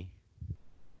appropriately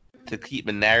to keep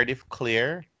the narrative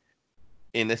clear,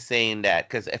 in the saying that,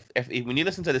 because if when you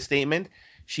listen to the statement,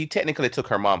 she technically took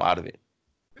her mom out of it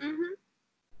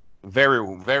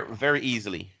very, very, very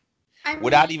easily,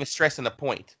 without even stressing the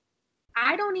point.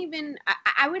 I don't even.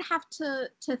 I would have to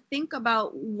think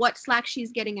about what slack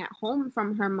she's getting at home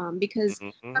from her mom, because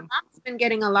her mom's been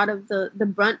getting a lot of the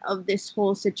brunt of this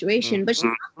whole situation, but she's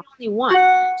not the only one.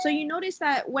 So you notice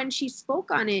that when she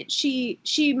spoke on it, she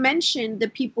mentioned the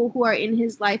people who are in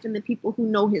his life and the people who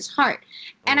know his heart,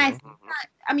 and I think that,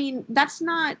 I mean, that's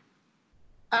not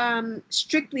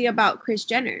strictly about Kris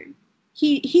Jenner.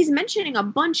 He's mentioning a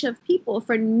bunch of people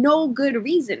for no good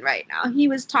reason right now. He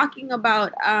was talking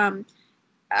about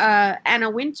Anna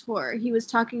Wintour. He was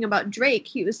talking about Drake.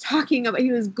 He was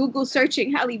Google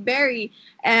searching Halle Berry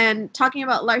and talking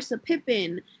about Larsa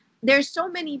Pippen. There's so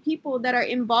many people that are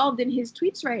involved in his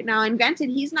tweets right now. And granted,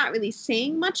 he's not really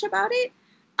saying much about it.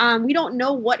 We don't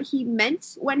know what he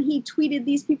meant when he tweeted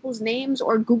these people's names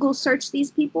or Google searched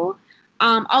these people.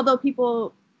 Although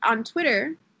people on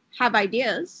Twitter have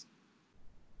ideas.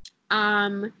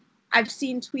 I've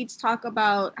seen tweets talk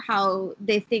about how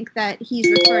they think that he's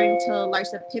referring to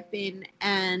Larsa Pippen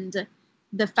and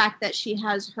the fact that she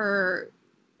has her,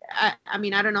 I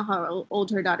mean, I don't know how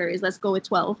old her daughter is. Let's go with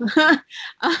 12.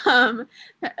 Her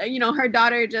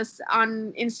daughter just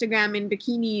on Instagram in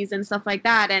bikinis and stuff like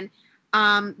that. And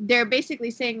they're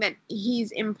basically saying that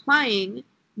he's implying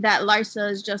that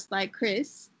Larsa is just like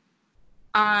Kris.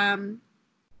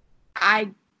 I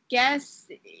guess,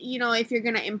 if you're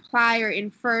going to imply or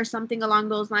infer something along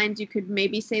those lines, you could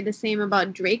maybe say the same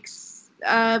about Drake's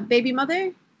baby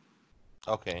mother.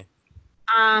 Okay.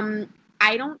 I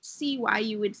don't see why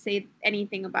you would say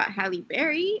anything about Halle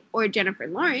Berry or Jennifer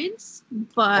Lawrence,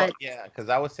 but... yeah, because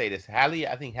I would say this.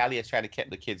 I think Halle has tried to keep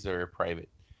the kids very private.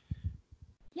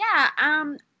 Yeah,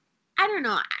 I don't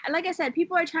know. Like I said,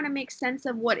 people are trying to make sense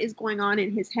of what is going on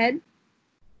in his head.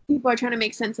 People are trying to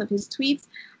make sense of his tweets.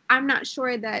 I'm not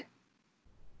sure that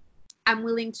I'm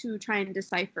willing to try and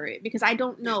decipher it, because I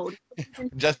don't know.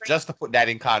 just to put that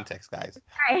in context, guys.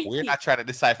 Right. We're not trying to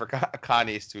decipher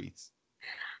Kanye's tweets.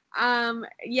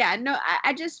 Yeah, no,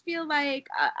 I just feel like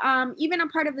even a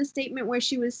part of the statement where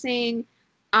she was saying,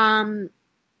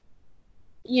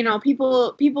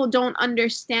 people don't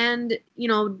understand,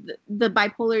 the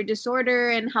bipolar disorder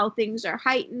and how things are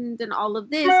heightened and all of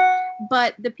this,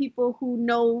 but the people who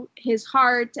know his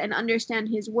heart and understand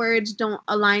his words don't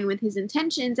align with his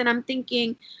intentions. And I'm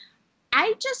thinking,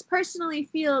 I just personally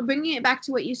feel, bringing it back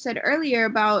to what you said earlier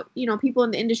about, people in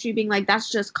the industry being like,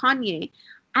 that's just Kanye.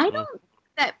 I don't think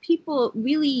that people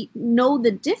really know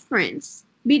the difference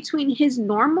between his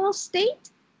normal state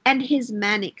and his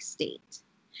manic state.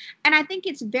 And I think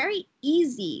it's very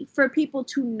easy for people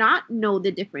to not know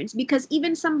the difference, because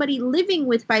even somebody living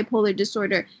with bipolar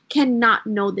disorder cannot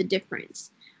know the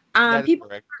difference. People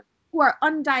who are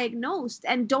undiagnosed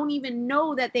and don't even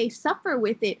know that they suffer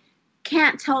with it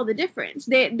can't tell the difference.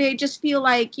 They just feel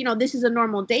like, this is a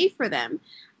normal day for them.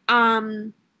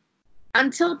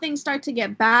 Until things start to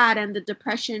get bad and the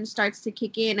depression starts to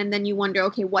kick in, and then you wonder,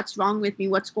 okay, what's wrong with me?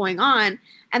 What's going on?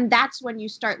 And that's when you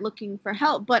start looking for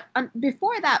help. But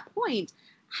before that point,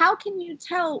 how can you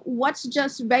tell what's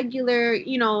just regular,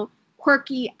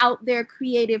 quirky, out there,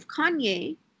 creative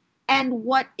Kanye, and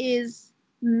what is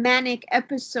manic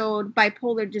episode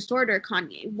bipolar disorder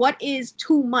Kanye? What is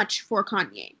too much for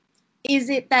Kanye? Is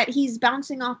it that he's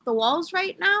bouncing off the walls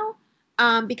right now?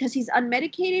 Because he's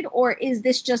unmedicated, or is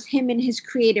this just him in his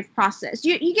creative process?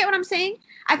 You get what I'm saying?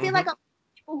 I feel like a lot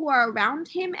of people who are around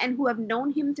him and who have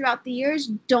known him throughout the years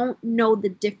don't know the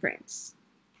difference.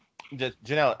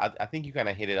 Janelle, I think you kind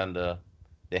of hit it on the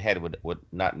head with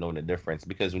not knowing the difference,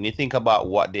 because when you think about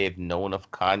what they've known of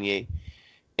Kanye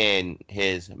in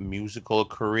his musical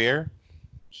career,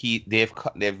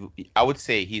 I would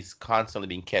say he's constantly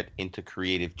being kept into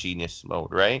creative genius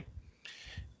mode, right?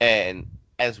 And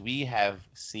as we have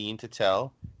seen to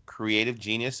tell, creative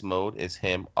genius mode is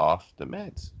him off the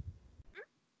meds.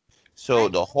 So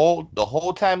the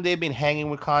whole time they've been hanging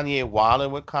with Kanye,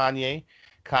 wilding with Kanye,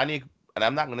 and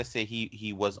I'm not going to say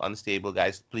he was unstable,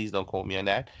 guys. Please don't quote me on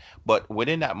that. But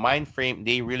within that mind frame,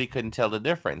 they really couldn't tell the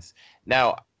difference.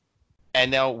 Now, And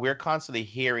now we're constantly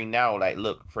hearing now, like,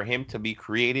 look, for him to be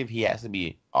creative, he has to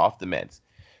be off the meds.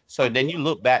 So then you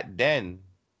look back then,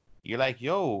 you're like,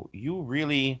 yo, you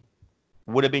really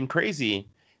would have been crazy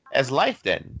as life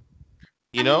then,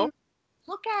 you I know? mean,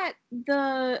 look at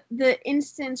the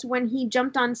instance when he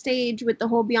jumped on stage with the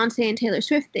whole Beyonce and Taylor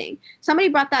Swift thing. Somebody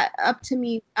brought that up to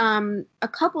me a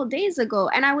couple days ago,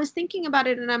 and I was thinking about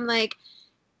it, and I'm like,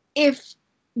 if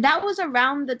that was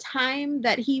around the time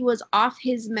that he was off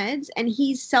his meds and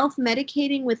he's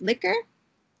self-medicating with liquor,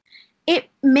 it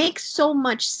makes so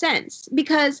much sense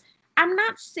because I'm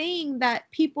not saying that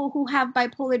people who have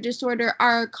bipolar disorder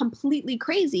are completely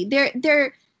crazy.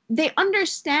 They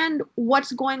understand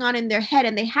what's going on in their head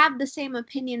and they have the same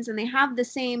opinions and they have the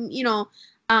same,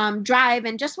 drive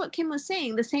and just what Kim was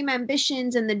saying, the same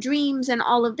ambitions and the dreams and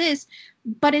all of this.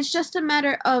 But it's just a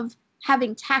matter of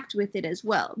having tact with it as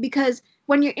well. Because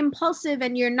when you're impulsive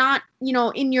and you're not,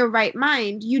 in your right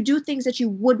mind, you do things that you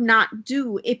would not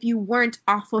do if you weren't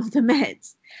off of the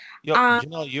meds. Yo, Um,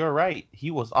 you're right.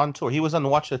 He was on tour. He was on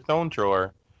Watch the Throne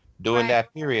tour during right.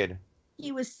 that period.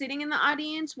 He was sitting in the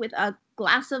audience with a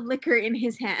glass of liquor in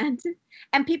his hand,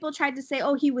 and people tried to say,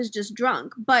 "Oh, he was just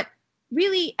drunk." But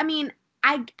really, I mean,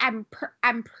 I'm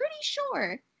pretty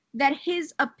sure that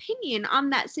his opinion on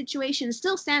that situation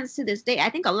still stands to this day. I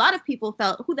think a lot of people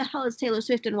felt, "Who the hell is Taylor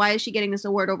Swift, and why is she getting this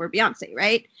award over Beyonce?"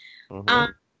 Right? Hmm.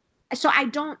 So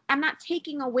I'm not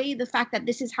taking away the fact that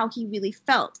this is how he really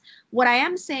felt. What I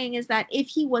am saying is that if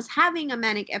he was having a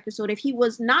manic episode, if he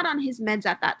was not on his meds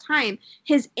at that time,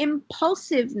 his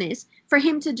impulsiveness for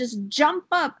him to just jump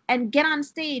up and get on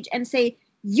stage and say,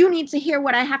 you need to hear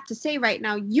what I have to say right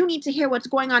now. You need to hear what's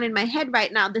going on in my head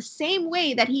right now. The same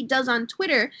way that he does on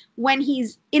Twitter when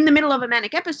he's in the middle of a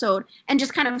manic episode and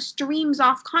just kind of streams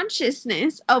off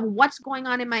consciousness of what's going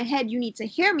on in my head. You need to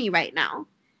hear me right now.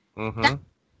 That Hmm.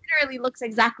 literally looks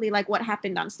exactly like what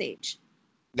happened on stage.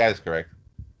 That is correct.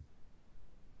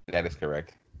 That is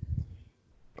correct.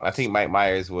 I think Mike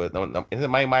Myers would. No, no, is it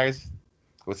Mike Myers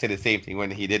would say the same thing when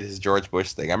he did his George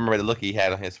Bush thing? I remember the look he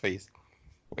had on his face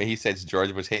when he said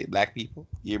George Bush hate black people.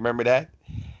 You remember that?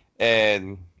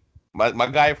 And my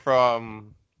guy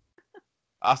from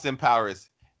Austin Powers,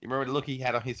 you remember the look he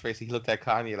had on his face? He looked at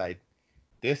Kanye like,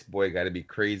 this boy got to be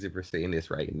crazy for saying this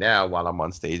right now while I'm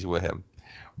on stage with him.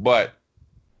 But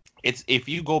it's if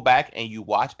you go back and you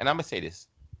watch, and I'm gonna say this,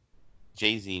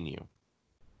 Jay-Z knew.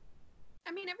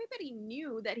 I mean, everybody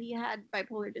knew that he had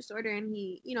bipolar disorder and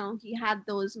he had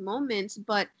those moments.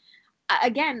 But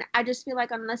again, I just feel like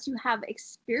unless you have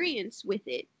experience with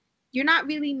it, you're not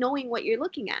really knowing what you're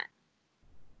looking at.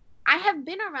 I have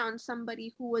been around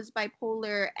somebody who was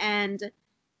bipolar and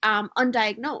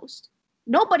undiagnosed.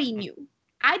 Nobody knew.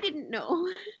 I didn't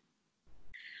know.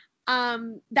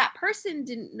 That person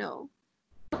didn't know.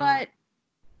 But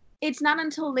it's not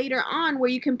until later on where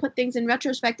you can put things in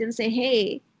retrospect and say,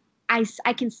 hey, I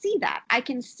can see that. I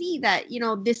can see that,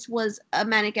 this was a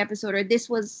manic episode or this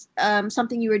was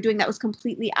something you were doing that was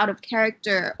completely out of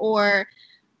character or,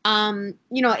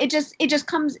 it just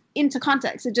comes into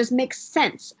context. It just makes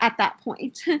sense at that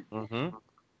point. Mm-hmm.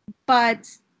 But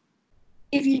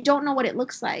if you don't know what it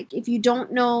looks like, if you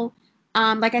don't know,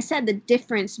 like I said, the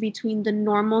difference between the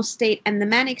normal state and the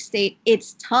manic state,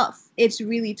 it's tough. It's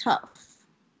really tough.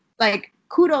 Like,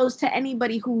 kudos to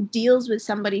anybody who deals with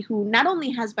somebody who not only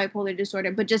has bipolar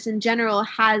disorder, but just in general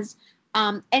has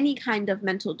any kind of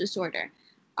mental disorder.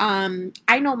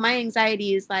 I know my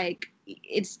anxiety is like,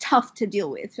 it's tough to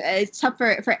deal with. It's tough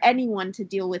for anyone to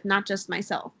deal with, not just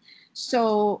myself.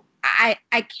 So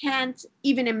I can't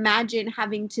even imagine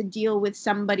having to deal with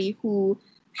somebody who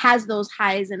has those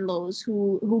highs and lows,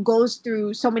 who goes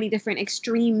through so many different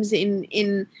extremes in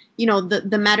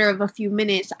the matter of a few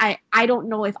minutes. I don't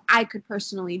know if I could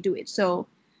personally do it. So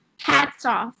hats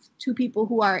off to people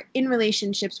who are in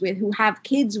relationships with, who have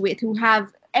kids with, who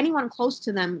have anyone close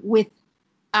to them with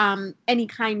any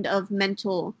kind of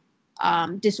mental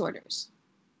disorders.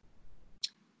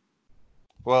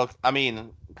 Well, I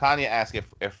mean, Kanye asked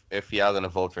if y'all gonna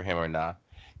vote for him or not.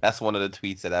 That's one of the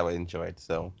tweets that I enjoyed.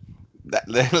 So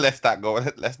let's not go.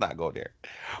 Let's not go there.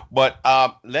 But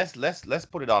let's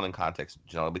put it all in context,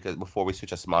 because before we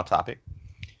switch a small topic,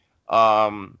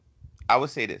 um, I would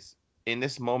say this in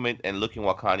this moment and looking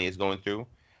what Kanye is going through.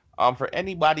 For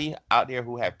anybody out there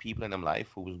who have people in their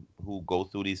life who go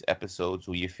through these episodes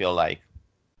who you feel like,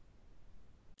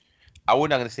 I would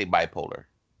not gonna say bipolar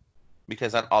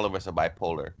because not all of us are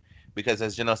bipolar. Because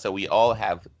as Janelle said, we all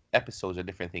have episodes of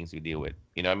different things we deal with.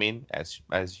 You know what I mean? As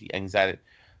she anxiety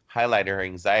highlighted her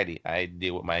anxiety, I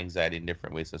deal with my anxiety in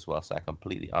different ways as well. So I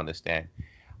completely understand.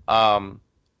 Um,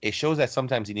 it shows that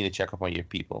sometimes you need to check up on your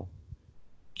people.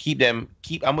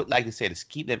 I would like to say this,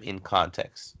 keep them in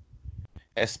context,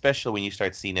 especially when you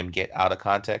start seeing them get out of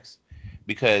context,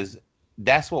 because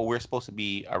that's what we're supposed to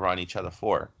be around each other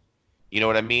for. You know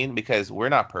what I mean? Because we're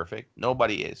not perfect.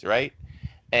 Nobody is, right?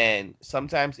 And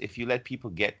sometimes if you let people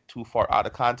get too far out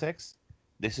of context,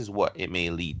 this is what it may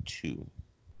lead to.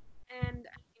 And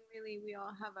I mean, really, we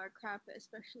all have our crap,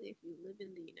 especially if you live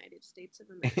in the United States of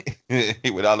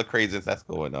America. With all the craziness that's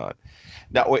going on.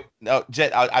 Now, wait, now,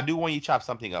 Jet, I do want you to chop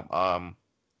something up.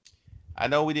 I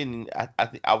know we didn't.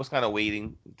 I was kind of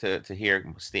waiting to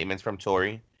hear statements from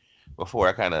Tori before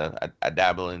I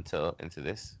dabble into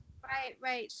this. Right,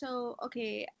 right. So,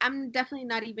 okay, I'm definitely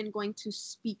not even going to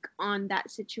speak on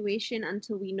that situation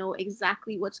until we know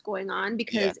exactly what's going on Yeah,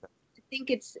 because I think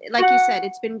it's like you said,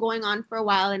 it's been going on for a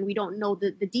while and we don't know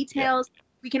the yeah, details.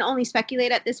 We can only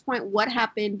speculate at this point what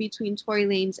happened between Tory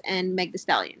Lanez and Meg Thee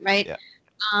Stallion, right? yeah.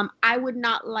 I would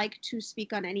not like to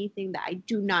speak on anything that I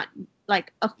do not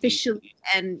like Mm, officially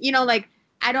and like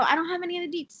I don't have any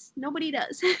of the deets. Nobody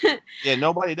does. yeah,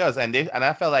 nobody does, and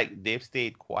I felt like they've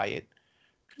stayed quiet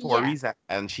for a Yeah. reason.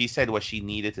 And she said what she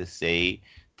needed to say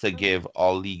to Mhm. give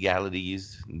all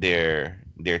legalities their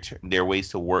ways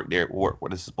to work, their work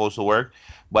what is supposed to work.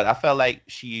 But I felt like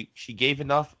she gave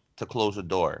enough to close the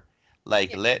door.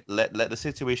 Like Yeah. let the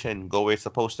situation go where it's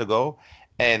supposed to go.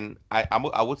 And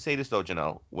I would say this though,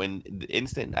 Janelle, when the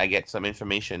instant I get some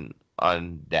information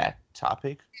on that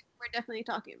topic, We're definitely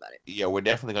talking about it. yeah, we're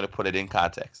definitely gonna put it in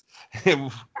context.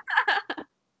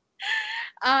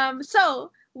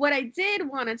 So what I did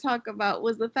want to talk about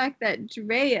was the fact that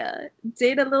Drea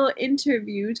did a little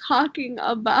interview talking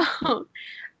about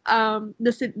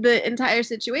the entire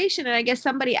situation, and I guess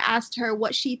somebody asked her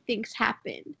what she thinks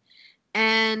happened,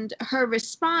 and her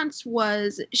response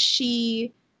was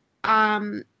she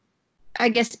um I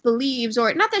guess believes,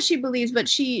 or not that she believes, but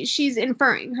she's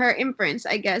inferring, her inference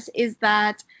I guess is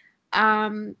that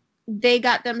um they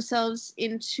got themselves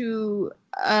into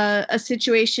a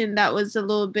situation that was a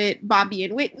little bit Bobby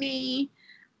and Whitney.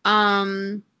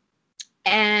 um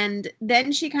and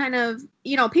then she kind of,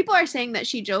 people are saying that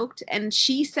she joked, and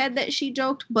she said that she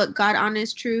joked, but God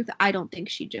honest truth, I don't think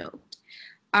she joked.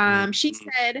 She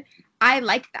said, I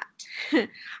like that.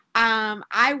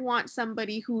 I want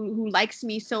somebody who likes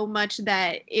me so much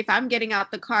that if I'm getting out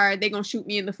the car, they're gonna shoot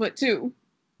me in the foot too.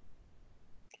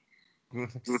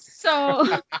 So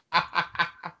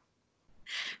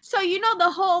the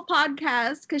whole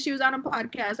podcast, because she was on a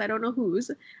podcast, I don't know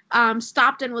whose,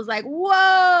 stopped and was like,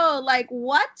 whoa, like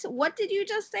what did you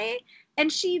just say? And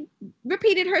she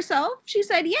repeated herself. She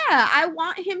said, yeah, I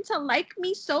want him to like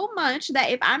me so much that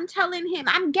if I'm telling him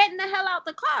I'm getting the hell out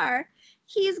the car,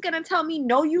 he's gonna tell me,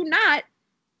 no, you not,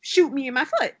 shoot me in my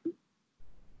foot.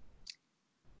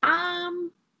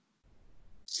 um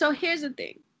so here's the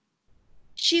thing.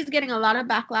 She's getting a lot of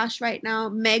backlash right now.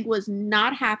 Meg was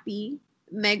not happy.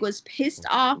 Meg was pissed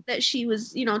off that she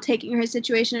was, taking her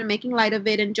situation and making light of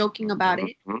it and joking about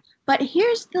it. But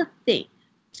here's the thing.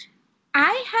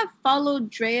 I have followed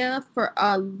Drea for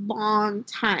a long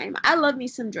time. I love me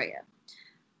some Drea.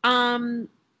 Um,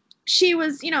 she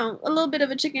was, a little bit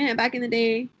of a chicken head back in the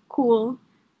day. Cool.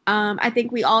 I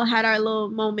think we all had our little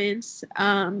moments.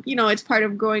 It's part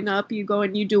of growing up. You go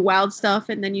and you do wild stuff,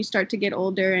 and then you start to get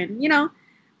older, and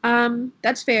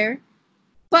that's fair.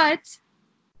 But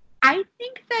I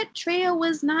think that Drea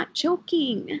was not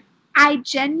joking. I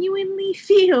genuinely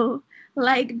feel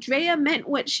like Drea meant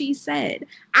what she said.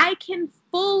 I can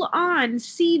full on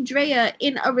see Drea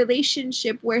in a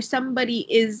relationship where somebody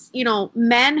is,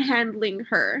 manhandling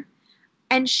her,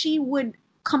 and she would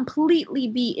completely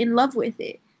be in love with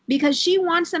it because she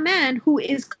wants a man who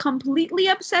is completely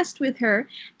obsessed with her,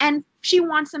 and she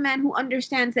wants a man who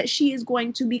understands that she is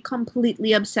going to be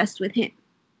completely obsessed with him.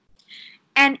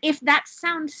 And if that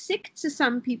sounds sick to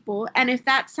some people, and if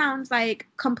that sounds like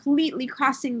completely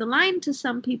crossing the line to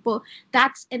some people,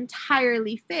 that's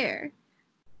entirely fair.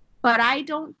 But I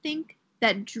don't think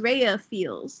that Drea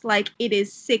feels like it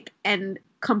is sick and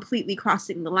completely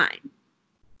crossing the line.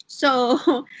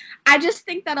 So I just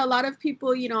think that a lot of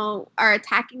people, are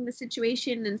attacking the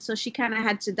situation. And so she kind of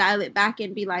had to dial it back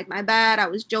and be like, my bad, I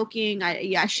was joking.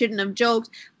 I shouldn't have joked.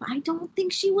 But I don't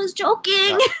think she was joking.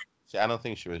 No, see, I don't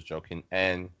think she was joking.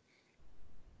 And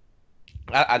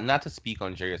not to speak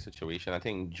on Drea's situation, I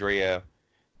think Drea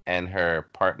and her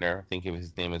partner, I think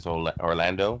his name is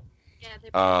Orlando, Yeah, they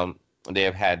um, they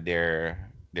have had their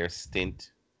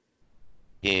stint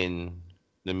in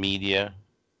the media.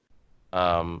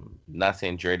 Not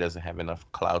saying Dre doesn't have enough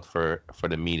clout for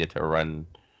the media to run,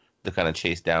 to kind of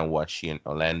chase down what she and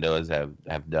Orlando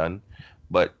have done,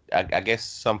 But I guess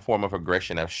some form of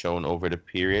aggression have shown over the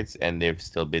periods, and they're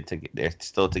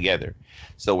still together.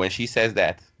 So when she says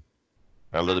that,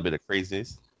 a little bit of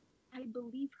craziness. I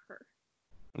believe her.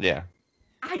 Yeah.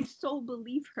 I so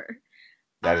believe her.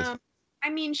 That is. I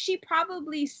mean, she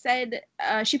probably said,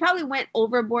 she probably went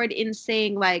overboard in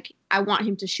saying, like, I want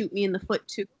him to shoot me in the foot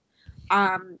too.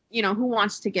 Who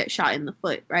wants to get shot in the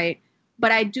foot, right?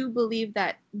 But I do believe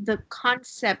that the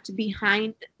concept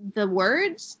behind the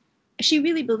words, she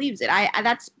really believes it. I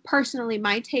that's personally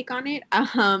my take on it.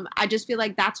 I just feel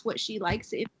like that's what she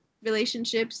likes in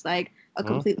relationships, like a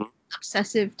completely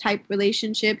obsessive type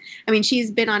relationship. I mean,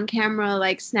 she's been on camera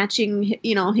like snatching,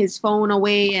 his phone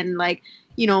away and like,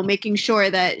 making sure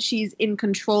that she's in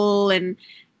control and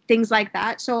things like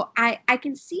that. So I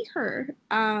can see her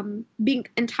being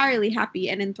entirely happy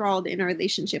and enthralled in a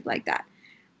relationship like that.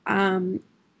 I'm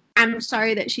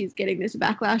sorry that she's getting this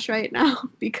backlash right now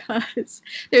because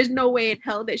there's no way in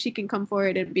hell that she can come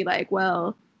forward and be like,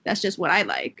 well, that's just what I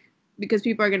like. Because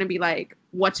people are going to be like,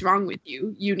 what's wrong with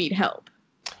you? You need help.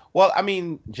 Well, I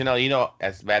mean, Janelle,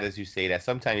 as bad as you say that,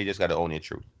 sometimes you just got to own your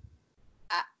truth.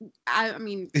 I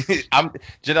mean,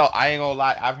 Janelle, I ain't gonna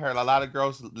lie. I've heard a lot of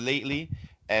girls lately,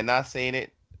 and not saying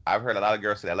it, I've heard a lot of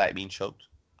girls say they like being choked,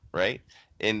 right?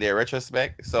 In their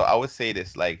retrospect. So I would say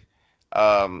this, like,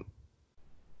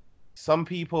 some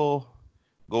people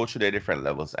go through their different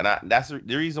levels, and that's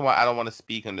the reason why I don't want to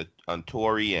speak on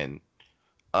Tori and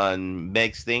on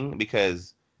Meg's thing,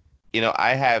 because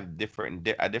I have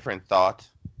a different thought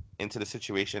into the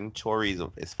situation. Tori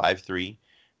is 5'3",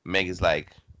 Meg is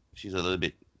like, she's a little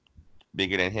bit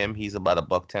bigger than him. He's about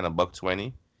 $110,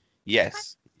 $120.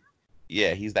 Yes,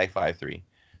 yeah, he's like 5'3".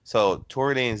 So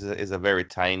Tory Lanez is a very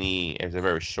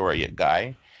short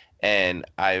guy, and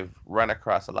I've run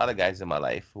across a lot of guys in my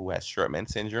life who has short man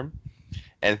syndrome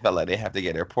and felt like they have to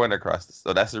get their point across.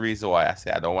 So that's the reason why I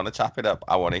say I don't want to chop it up.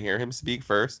 I want to hear him speak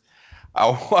first. I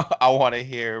want to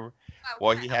hear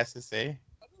what he has to say.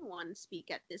 Anyone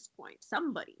speak at this point?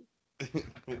 Somebody.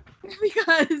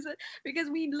 because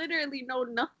we literally know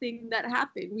nothing that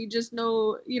happened. We just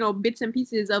know, bits and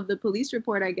pieces of the police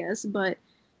report, I guess, but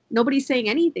nobody's saying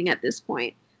anything at this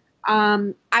point.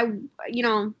 We'll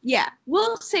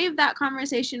save that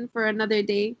conversation for another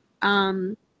day.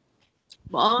 All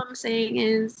I'm saying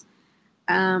is,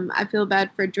 I feel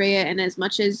bad for Drea, and as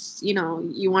much as,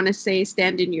 you want to say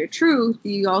stand in your truth,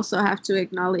 you also have to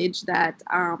acknowledge that,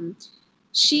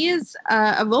 she is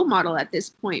a role model at this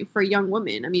point for young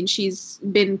women. I mean, she's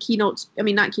been not keynote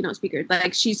speaker,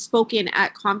 like she's spoken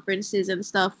at conferences and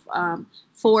stuff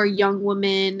for young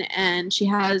women, and she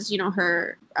has,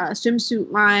 her swimsuit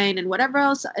line and whatever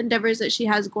else endeavors that she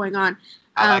has going on.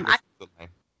 Oh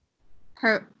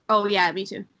yeah, me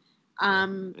too.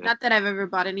 Not that I've ever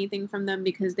bought anything from them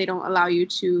because they don't allow you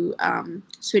to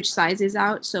switch sizes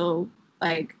out. So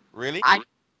like, really, like.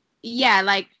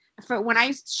 For when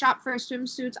I shop for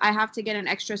swimsuits, I have to get an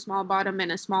extra small bottom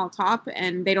and a small top,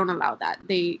 and they don't allow that.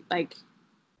 They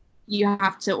you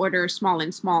have to order small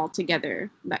and small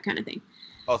together, that kind of thing.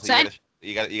 Oh, so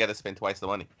you got to spend twice the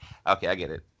money. Okay, I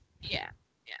get it. Yeah.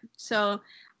 So,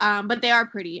 but they are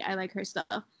pretty. I like her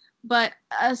stuff. But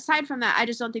aside from that, I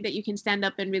just don't think that you can stand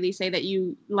up and really say that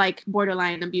you like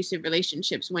borderline abusive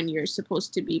relationships when you're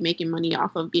supposed to be making money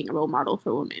off of being a role model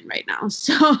for women right now.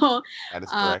 So that is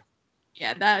correct.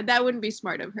 Yeah, that wouldn't be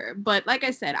smart of her. But like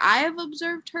I said, I have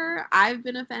observed her. I've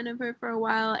been a fan of her for a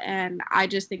while, and I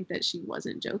just think that she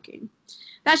wasn't joking.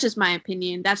 That's just my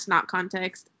opinion. That's not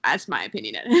context. That's my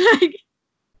opinion.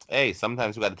 Hey,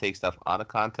 sometimes we got to take stuff out of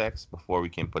context before we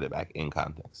can put it back in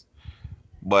context.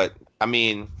 But, I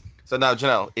mean, so now,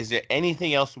 Janelle, is there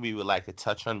anything else we would like to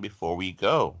touch on before we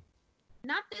go?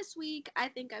 Not this week. I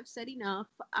think I've said enough.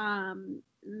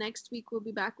 Next week we'll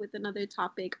be back with another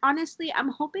topic. Honestly, I'm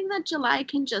hoping that July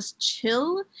can just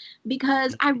chill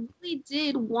because I really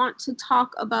did want to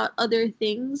talk about other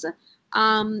things,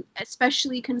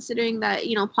 especially considering that,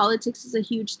 politics is a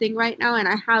huge thing right now, and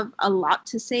I have a lot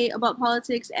to say about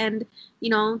politics and,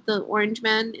 the orange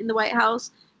man in the White House.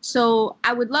 So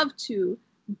I would love to,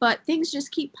 but things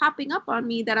just keep popping up on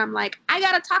me that I'm like, I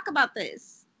gotta talk about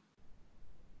this.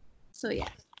 So yeah.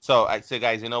 So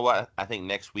guys, you know what? I think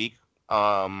next week,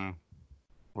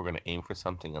 we're gonna aim for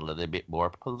something a little bit more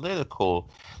political,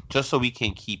 just so we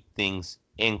can keep things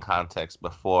in context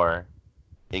before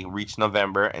they reach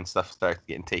November and stuff starts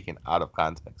getting taken out of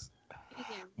context. Yeah.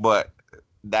 But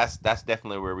that's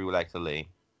definitely where we would like to lay.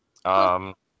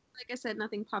 Like I said,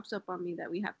 nothing pops up on me that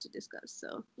we have to discuss,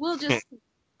 so we'll just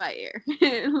by ear.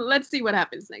 Let's see what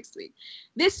happens next week.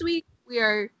 This week we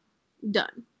are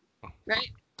done, right?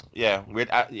 Yeah,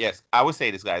 yes, I would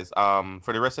say this, guys.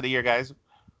 For the rest of the year, guys,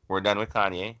 we're done with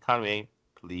Kanye. Kanye,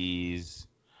 please,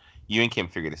 you and Kim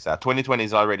figure this out. 2020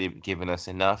 is already given us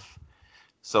enough,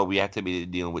 so we have to be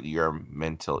dealing with your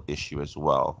mental issue as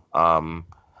well.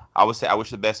 I would say I wish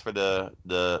the best for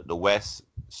the West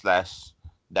slash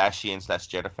Dashian slash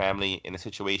Jetta family in the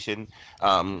situation.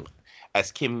 Um,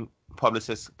 as Kim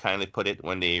publicist kindly put it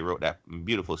when they wrote that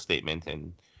beautiful statement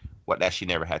and what that she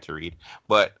never had to read,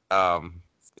 but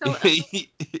So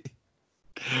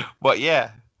but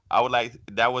yeah, I would like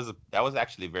that was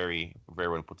actually very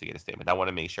well put together statement. I want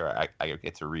to make sure I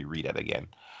get to reread it again.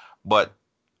 But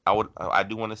I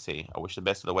do want to say I wish the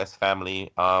best to the West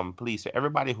family. Please, for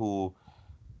everybody who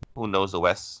knows the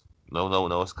West,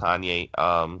 knows Kanye,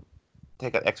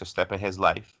 take an extra step in his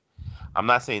life. I'm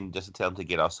not saying just to tell him to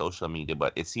get off social media,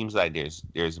 but it seems like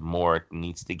there's more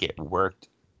needs to get worked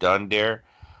done there.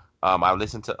 I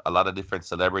listened to a lot of different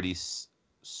celebrities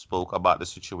spoke about the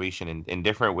situation in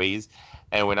different ways.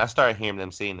 And when I started hearing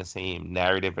them saying the same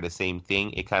narrative or the same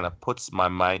thing, it kind of puts my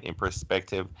mind in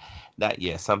perspective that,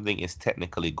 yeah, something is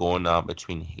technically going on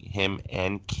between him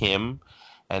and Kim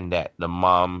and that the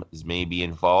mom is maybe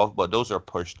involved. But those are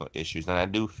personal issues. And I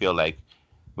do feel like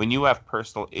when you have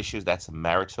personal issues that's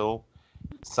marital,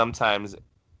 sometimes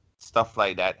stuff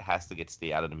like that has to get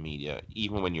stay out of the media,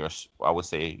 even when I would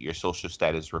say your social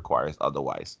status requires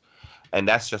otherwise, and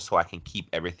that's just so I can keep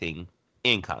everything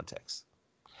in context.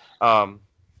 Um,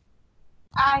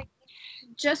 I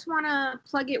just want to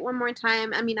plug it one more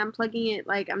time. I mean, I'm plugging it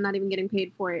like I'm not even getting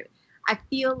paid for it. I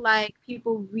feel like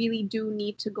people really do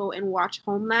need to go and watch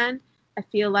Homeland. I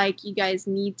feel like you guys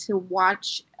need to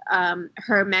watch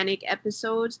her manic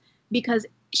episodes because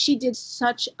she did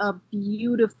such a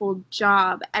beautiful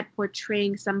job at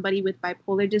portraying somebody with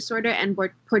bipolar disorder and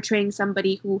portraying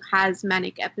somebody who has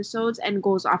manic episodes and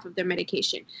goes off of their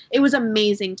medication. It was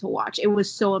amazing to watch. It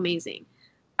was so amazing.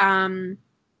 Um,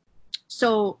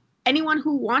 so anyone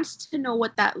who wants to know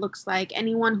what that looks like,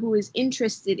 anyone who is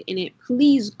interested in it,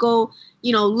 please go,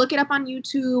 look it up on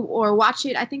YouTube or watch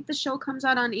it. I think the show comes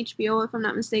out on HBO, if I'm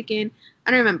not mistaken.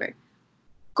 I don't remember.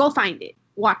 Go find it,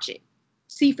 watch it,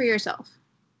 see for yourself.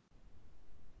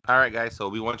 all right, guys. So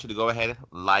we want you to go ahead,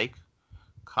 like,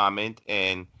 comment,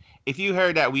 and if you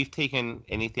heard that we've taken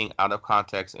anything out of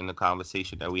context in the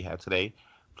conversation that we had today,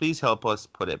 please help us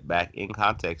put it back in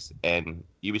context, and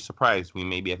you'll be surprised we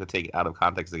may be able to take it out of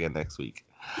context again next week.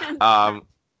 Um,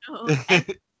 And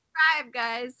subscribe,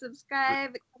 guys.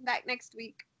 Subscribe. Come back next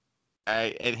week. all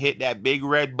right, and hit that big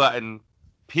red button.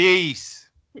 Peace.